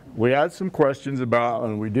 We had some questions about,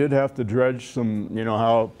 and we did have to dredge some,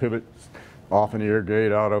 how pivots often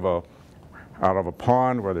irrigate out of a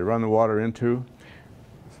pond where they run the water into.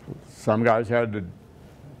 Some guys had to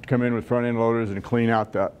come in with front end loaders and clean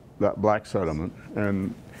out that black sediment,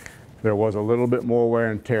 and there was a little bit more wear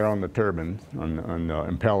and tear on the turbine, on the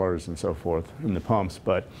impellers and so forth, and the pumps,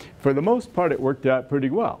 but for the most part it worked out pretty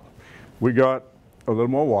well. We got a little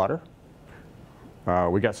more water,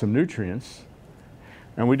 we got some nutrients,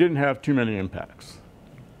 and we didn't have too many impacts.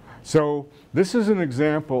 So this is an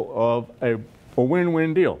example of a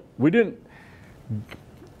win-win deal.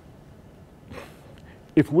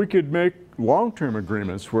 If we could make long-term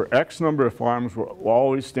agreements where X number of farms were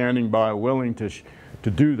always standing by willing to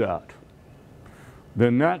do that,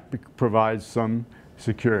 then that provides some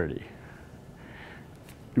security.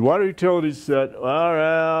 The water utilities said, well,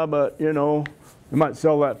 yeah, but you know, we might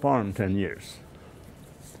sell that farm in 10 years.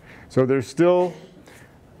 So there's still,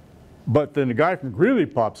 but then the guy from Greeley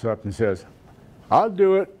pops up and says, I'll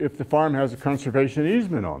do it if the farm has a conservation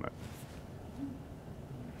easement on it.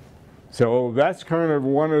 So that's kind of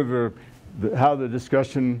one of how the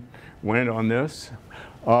discussion went on this.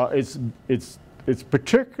 It's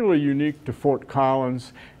particularly unique to Fort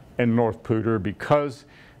Collins and North Poudre because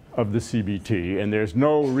of the CBT, and there's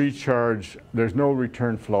no recharge, there's no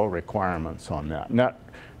return flow requirements on that. And that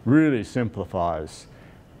really simplifies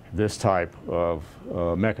this type of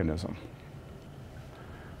mechanism.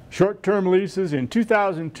 Short-term leases. In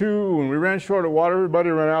 2002, when we ran short of water, everybody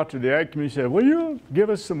ran out to the ag community and said, will you give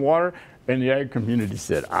us some water? And the ag community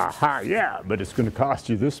said, aha, yeah, but it's going to cost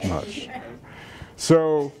you this much.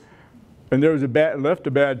 So, and there was left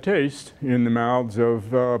a bad taste in the mouths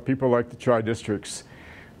of people like the tri-districts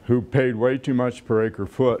who paid way too much per acre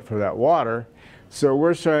foot for that water. So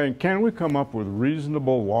we're saying, can we come up with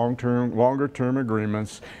reasonable longer-term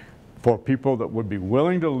agreements for people that would be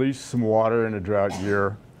willing to lease some water in a drought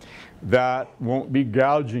year that won't be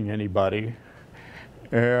gouging anybody?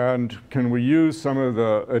 And can we use some of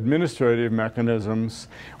the administrative mechanisms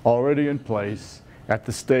already in place at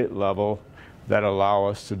the state level that allow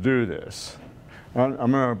us to do this? I'm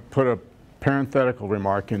going to put a parenthetical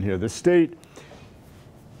remark in here. The state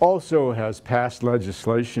also has passed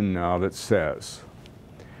legislation now that says,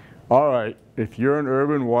 all right, if you're an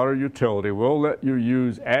urban water utility, we'll let you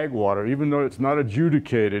use ag water, even though it's not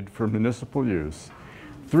adjudicated for municipal use,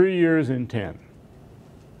 3 years in 10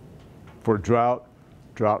 for drought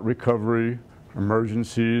recovery,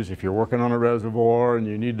 emergencies. If you're working on a reservoir and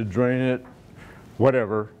you need to drain it,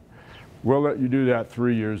 whatever, we'll let you do that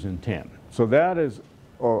 3 years in 10. So that has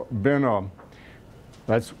been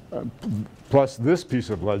plus this piece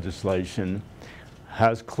of legislation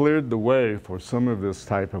has cleared the way for some of this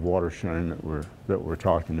type of water sharing that we're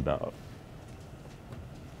talking about.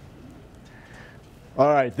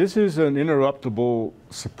 All right, this is an interruptible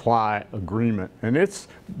supply agreement, and it's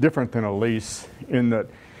different than a lease in that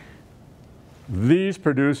these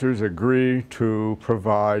producers agree to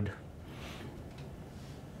provide,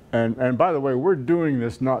 and by the way, we're doing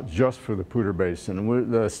this not just for the Poudre Basin.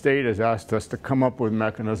 The state has asked us to come up with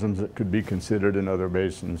mechanisms that could be considered in other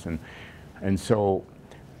basins, and so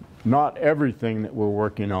not everything that we're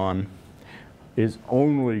working on is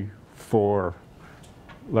only for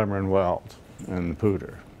Lemmer and Weld and the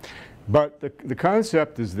Poudre. But the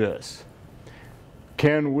concept is this.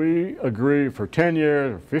 Can we agree for 10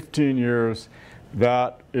 years or 15 years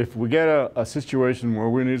that if we get a situation where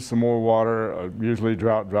we need some more water, usually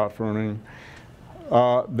drought farming,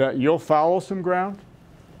 that you'll fallow some ground,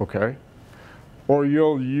 okay? Or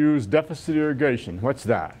you'll use deficit irrigation. What's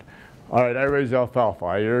that? All right, I raise alfalfa.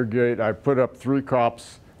 I irrigate, I put up 3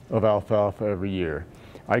 crops of alfalfa every year.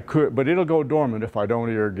 I could, but it'll go dormant if I don't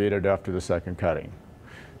irrigate it after the second cutting.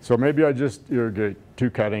 So maybe I just irrigate 2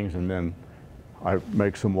 cuttings and then I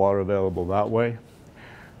make some water available that way.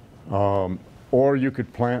 Or you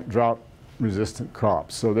could plant drought-resistant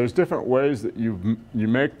crops. So there's different ways that you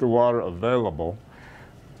make the water available.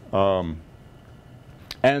 And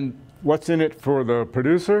what's in it for the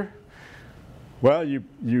producer? Well,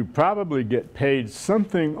 you probably get paid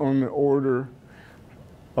something on the order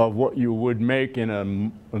of what you would make in a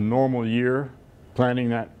normal year planting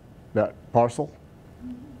that parcel,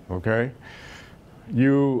 okay?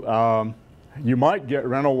 You might get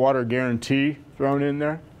rental water guarantee thrown in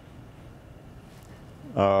there.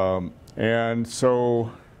 And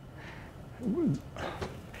so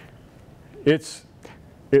it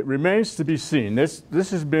remains to be seen. This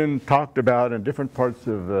has been talked about in different parts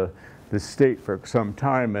of the state for some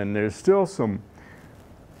time, and there's still some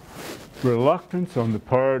reluctance on the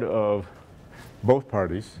part of both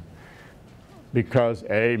parties because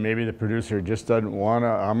maybe the producer just doesn't want to,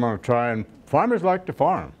 I'm going to try, and farmers like to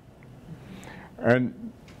farm.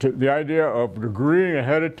 And the idea of agreeing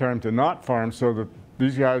ahead of time to not farm so that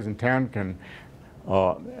these guys in town can,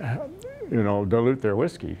 dilute their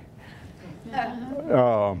whiskey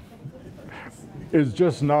is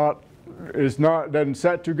just not, doesn't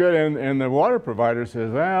set too good. And the water provider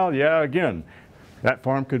says, well, yeah, again, that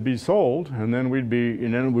farm could be sold, and then we'd be,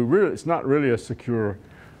 it's not really a secure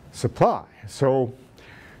supply. So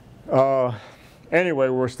anyway,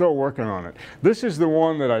 we're still working on it. This is the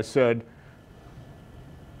one that I said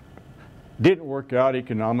didn't work out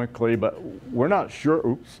economically, but we're not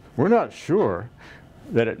sure, we're not sure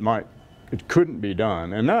that it couldn't be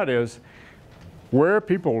done. And that is where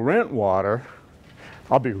people rent water,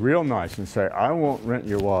 I'll be real nice and say, I won't rent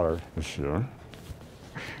your water this year.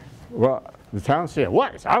 Well, the town said,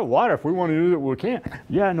 what? It's our water. If we want to use it, we can.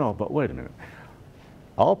 Yeah, no, but wait a minute.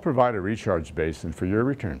 I'll provide a recharge basin for your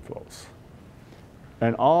return flows.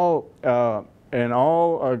 And I'll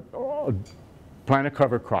plant a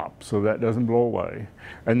cover crop so that doesn't blow away.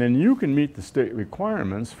 And then you can meet the state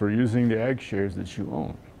requirements for using the ag shares that you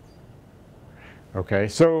own. Okay,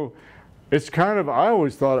 so it's kind of, I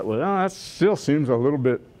always thought it was, oh, that still seems a little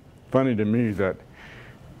bit funny to me that,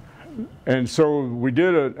 and so we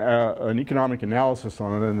did an economic analysis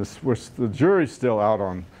on it, and the jury's still out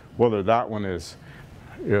on whether that one is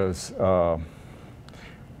going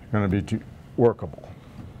to be workable.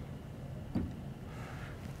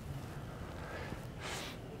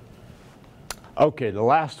 Okay, the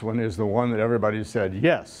last one is the one that everybody said,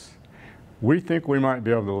 yes, we think we might be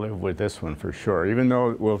able to live with this one for sure. Even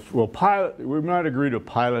though we'll pilot, we might agree to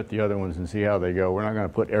pilot the other ones and see how they go. We're not going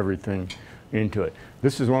to put everything into it.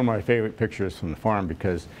 This is one of my favorite pictures from the farm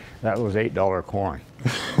because that was $8 corn.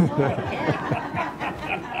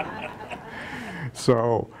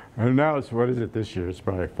 So, and now it's, what is it this year? It's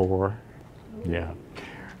probably 4. Yeah.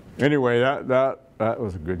 Anyway, that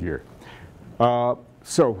was a good year.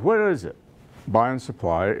 So what is it? Buy and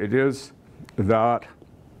supply. It is that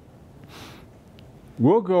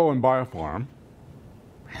we'll go and buy a farm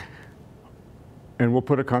and we'll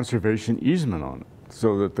put a conservation easement on it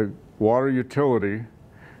so that the water utility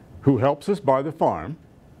who helps us buy the farm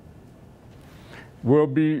will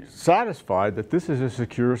be satisfied that this is a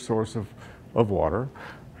secure source of water,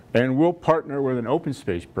 and we'll partner with an open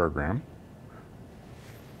space program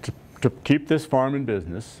to keep this farm in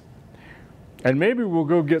business. And maybe we'll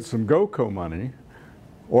go get some GOCO money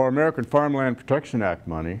or American Farmland Protection Act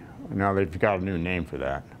money. Now they've got a new name for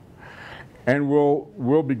that. And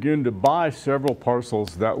we'll begin to buy several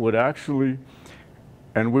parcels that would actually,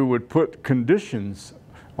 and we would put conditions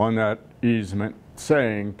on that easement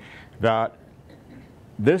saying that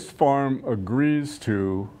this farm agrees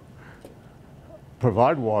to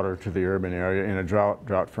provide water to the urban area in a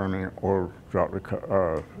drought farming or drought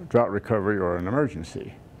recovery or an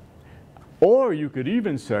emergency. Or you could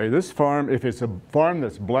even say this farm, if it's a farm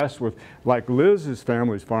that's blessed with, like Liz's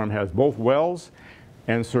family's farm has both wells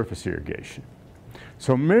and surface irrigation.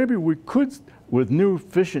 So maybe we could, with new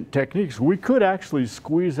efficient techniques, we could actually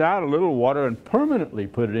squeeze out a little water and permanently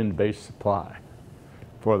put it in base supply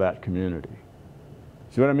for that community.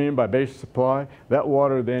 See what I mean by base supply? That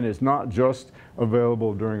water then is not just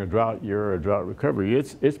available during a drought year or a drought recovery.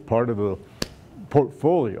 It's part of the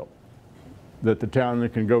portfolio that the town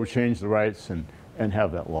can go change the rights and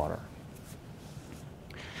have that water.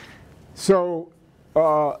 So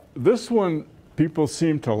this one people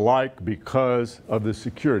seem to like because of the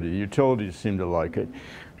security. Utilities seem to like it.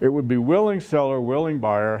 It would be willing seller, willing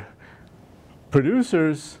buyer.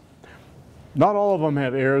 Producers, not all of them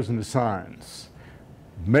have heirs and assigns.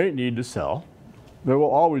 May need to sell. There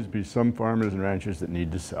will always be some farmers and ranchers that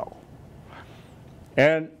need to sell.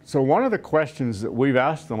 And so one of the questions that we've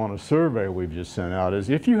asked them on a survey we've just sent out is,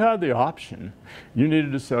 if you had the option, you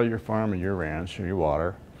needed to sell your farm and your ranch or your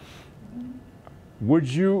water, would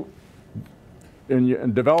you, and a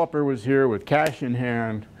developer was here with cash in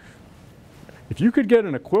hand, if you could get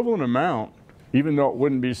an equivalent amount, even though it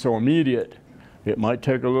wouldn't be so immediate, it might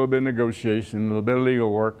take a little bit of negotiation, a little bit of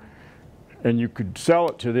legal work, and you could sell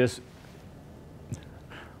it to this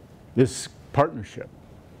partnership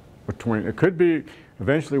between, it could be,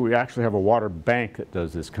 eventually we actually have a water bank that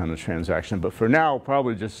does this kind of transaction, but for now, we'll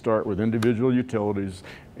probably just start with individual utilities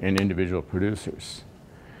and individual producers.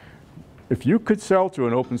 If you could sell to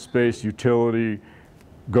an open space utility,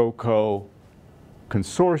 GOCO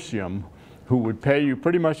consortium, who would pay you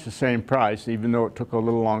pretty much the same price, even though it took a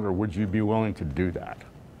little longer, would you be willing to do that?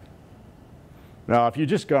 Now, if you're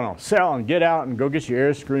just going to sell and get out and go get your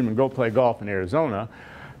Airstream and go play golf in Arizona,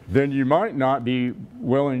 then you might not be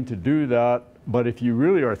willing to do that. But if you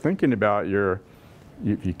really are thinking about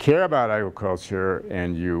if you care about agriculture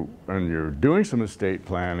and you're doing some estate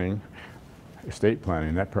planning,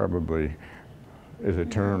 that probably is a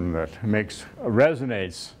term that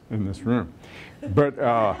resonates in this room. But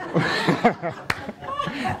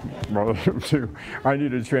I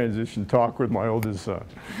need a transition talk with my oldest son.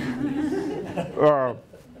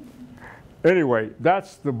 Anyway,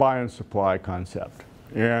 that's the buy and supply concept.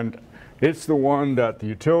 And it's the one that the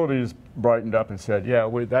utilities brightened up and said, yeah,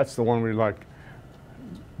 that's the one we like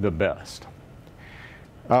the best.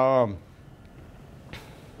 Did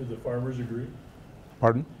the farmers agree?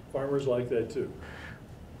 Pardon? Farmers like that too.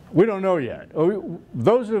 We don't know yet.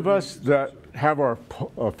 Those of us that have our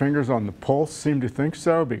fingers on the pulse seem to think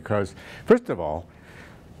so because, first of all,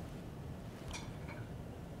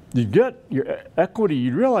 you get your equity,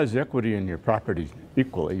 you realize the equity in your property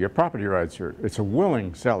equally. Your property rights are, it's a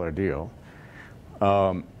willing seller deal.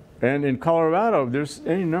 And in Colorado, there's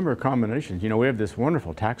any number of combinations. You know, we have this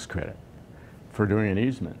wonderful tax credit for doing an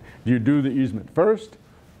easement. Do you do the easement first,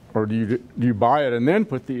 or do you buy it and then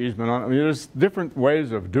put the easement on? I mean, there's different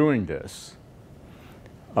ways of doing this.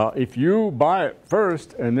 If you buy it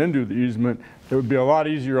first and then do the easement, it would be a lot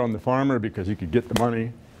easier on the farmer because he could get the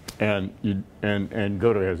money and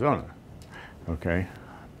go to Arizona, okay?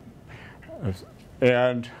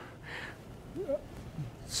 And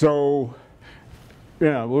so,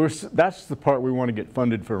 yeah, that's the part we want to get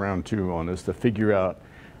funded for round 2 on, is to figure out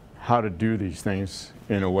how to do these things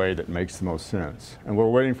in a way that makes the most sense. And we're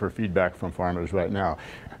waiting for feedback from farmers right now.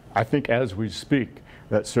 I think as we speak,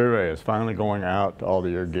 that survey is finally going out to all the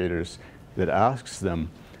irrigators that asks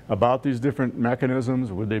them about these different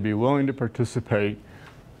mechanisms. Would they be willing to participate?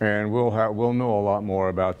 And we'll know a lot more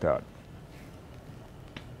about that.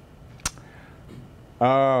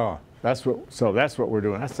 So that's what we're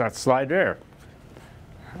doing. That's that slide there.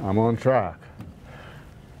 I'm on track.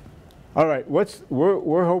 All right, what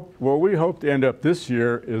we hope to end up this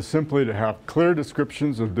year is simply to have clear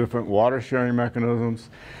descriptions of different water sharing mechanisms,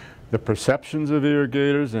 the perceptions of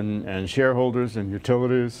irrigators and shareholders and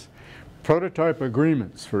utilities, prototype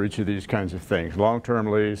agreements for each of these kinds of things,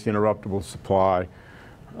 long-term lease, interruptible supply,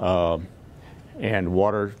 and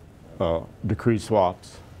water decree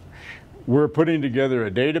swaps. We're putting together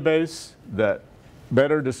a database that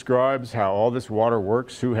better describes how all this water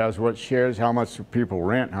works, who has what shares, how much do people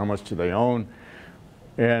rent, how much do they own.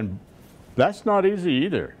 And that's not easy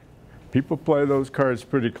either. People play those cards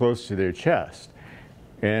pretty close to their chest.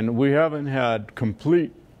 And we haven't had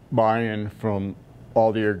complete buy-in from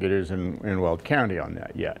all the irrigators in Weld County on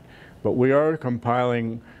that yet. But we are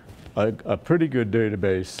compiling a pretty good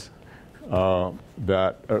database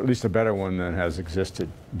that, or at least a better one than has existed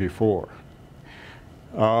before.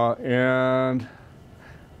 And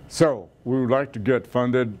so we would like to get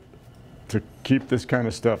funded to keep this kind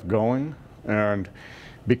of stuff going, and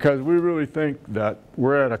because we really think that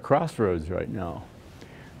we're at a crossroads right now.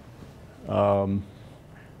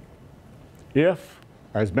 If,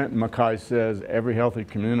 as Benton Mackay says, every healthy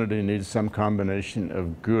community needs some combination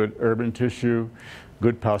of good urban tissue,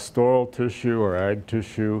 good pastoral tissue or ag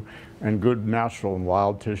tissue, and good natural and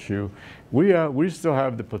wild tissue, we still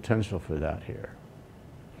have the potential for that here.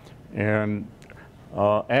 And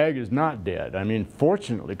ag is not dead. I mean,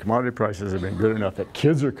 fortunately, commodity prices have been good enough that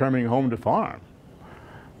kids are coming home to farm.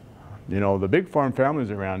 You know, the big farm families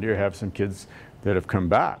around here have some kids that have come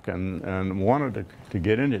back and wanted to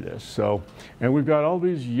get into this. So, and we've got all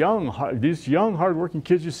these young, hard-working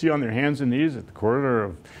kids you see on their hands and knees at the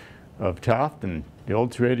corner of Taft and the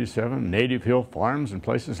old 287, Native Hill Farms and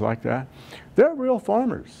places like that. They're real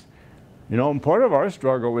farmers. You know, and part of our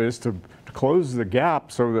struggle is to close the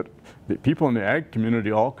gap so that the people in the ag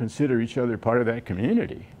community all consider each other part of that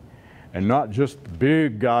community, and not just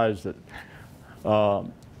big guys that,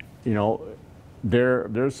 you know,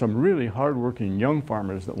 there's some really hard-working young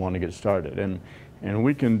farmers that want to get started, and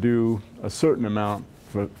we can do a certain amount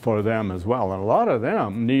for them as well. And a lot of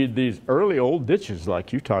them need these early old ditches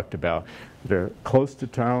like you talked about. They're close to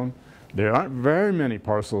town. There aren't very many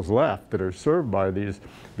parcels left that are served by these,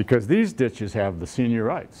 because these ditches have the senior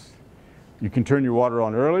rights. You can turn your water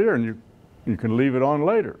on earlier and you can leave it on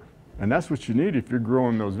later. And that's what you need if you're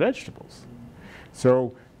growing those vegetables.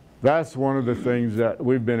 So that's one of the things that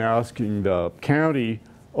we've been asking the county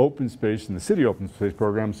open space and the city open space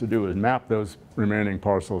programs to do, is map those remaining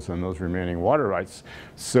parcels and those remaining water rights,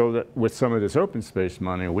 so that with some of this open space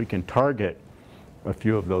money we can target a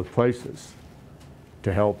few of those places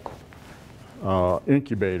to help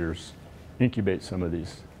incubators incubate some of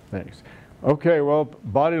these things. Okay, well,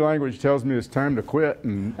 body language tells me it's time to quit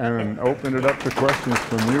and open it up to questions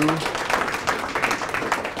from you.